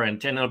collector and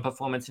general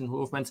performance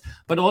improvements,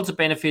 but also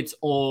benefits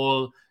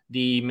all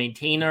the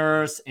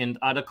maintainers and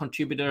other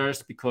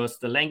contributors because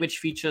the language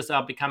features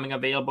are becoming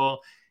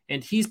available.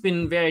 And he's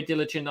been very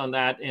diligent on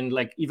that, and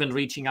like even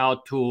reaching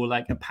out to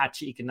like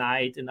Apache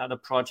Ignite and other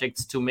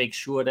projects to make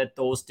sure that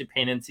those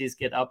dependencies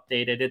get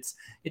updated.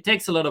 It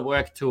takes a lot of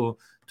work to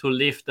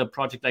lift a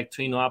project like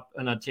Trino up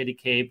on a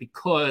JDK,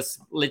 because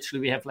literally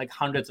we have like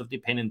hundreds of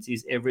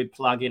dependencies. Every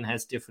plugin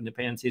has different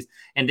dependencies,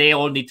 and they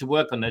all need to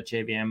work on that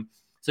JVM.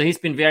 So he's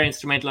been very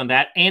instrumental on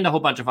that and a whole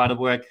bunch of other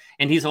work.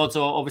 And he's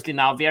also obviously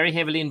now very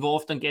heavily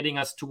involved in getting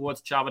us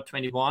towards Java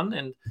 21.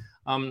 And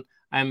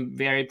I'm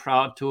very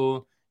proud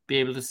to be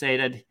able to say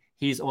that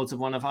he's also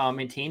one of our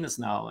maintainers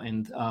now,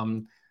 and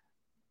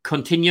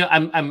continue.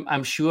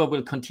 I'm sure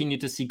we'll continue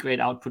to see great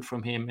output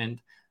from him.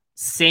 And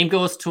same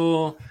goes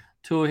to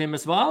him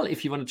as well.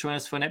 If you want to join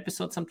us for an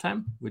episode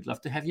sometime, we'd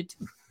love to have you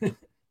too.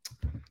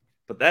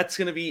 But that's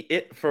going to be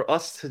it for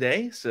us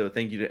today. So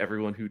thank you to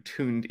everyone who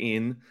tuned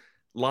in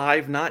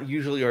live. Not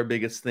usually our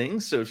biggest thing.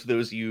 So to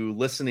those of you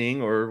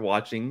listening or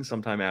watching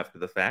sometime after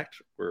the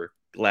fact, we're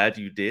glad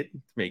you did,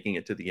 making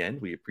it to the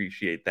end. We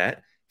appreciate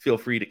that. Feel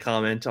free to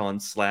comment on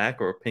Slack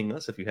or ping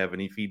us if you have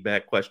any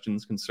feedback,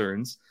 questions,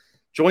 concerns.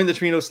 Join the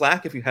Trino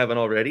Slack if you haven't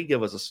already.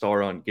 Give us a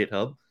star on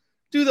GitHub.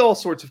 Do all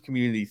sorts of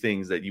community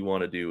things that you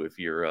want to do if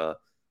you're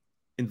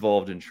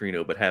involved in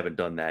Trino but haven't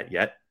done that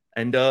yet.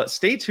 And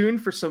stay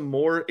tuned for some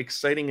more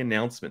exciting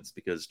announcements,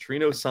 because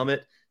Trino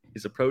Summit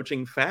is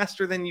approaching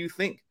faster than you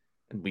think,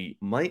 and we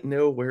might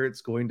know where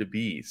it's going to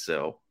be.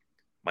 So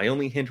my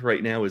only hint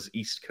right now is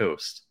East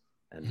Coast,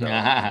 and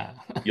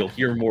you'll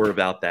hear more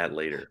about that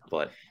later.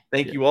 But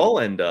thank you all,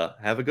 and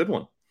have a good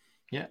one.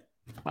 Yeah,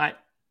 bye.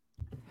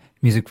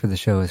 Music for the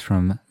show is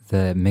from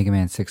the Mega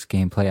Man 6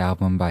 gameplay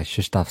album by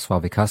Krzysztof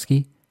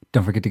Sławikowski.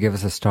 Don't forget to give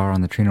us a star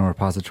on the Trino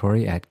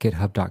repository at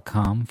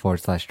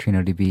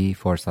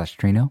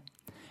github.com/TrinoDB/Trino.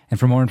 And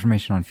for more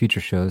information on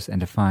future shows and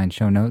to find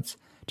show notes,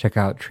 check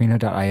out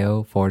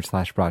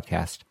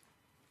trino.io/broadcast.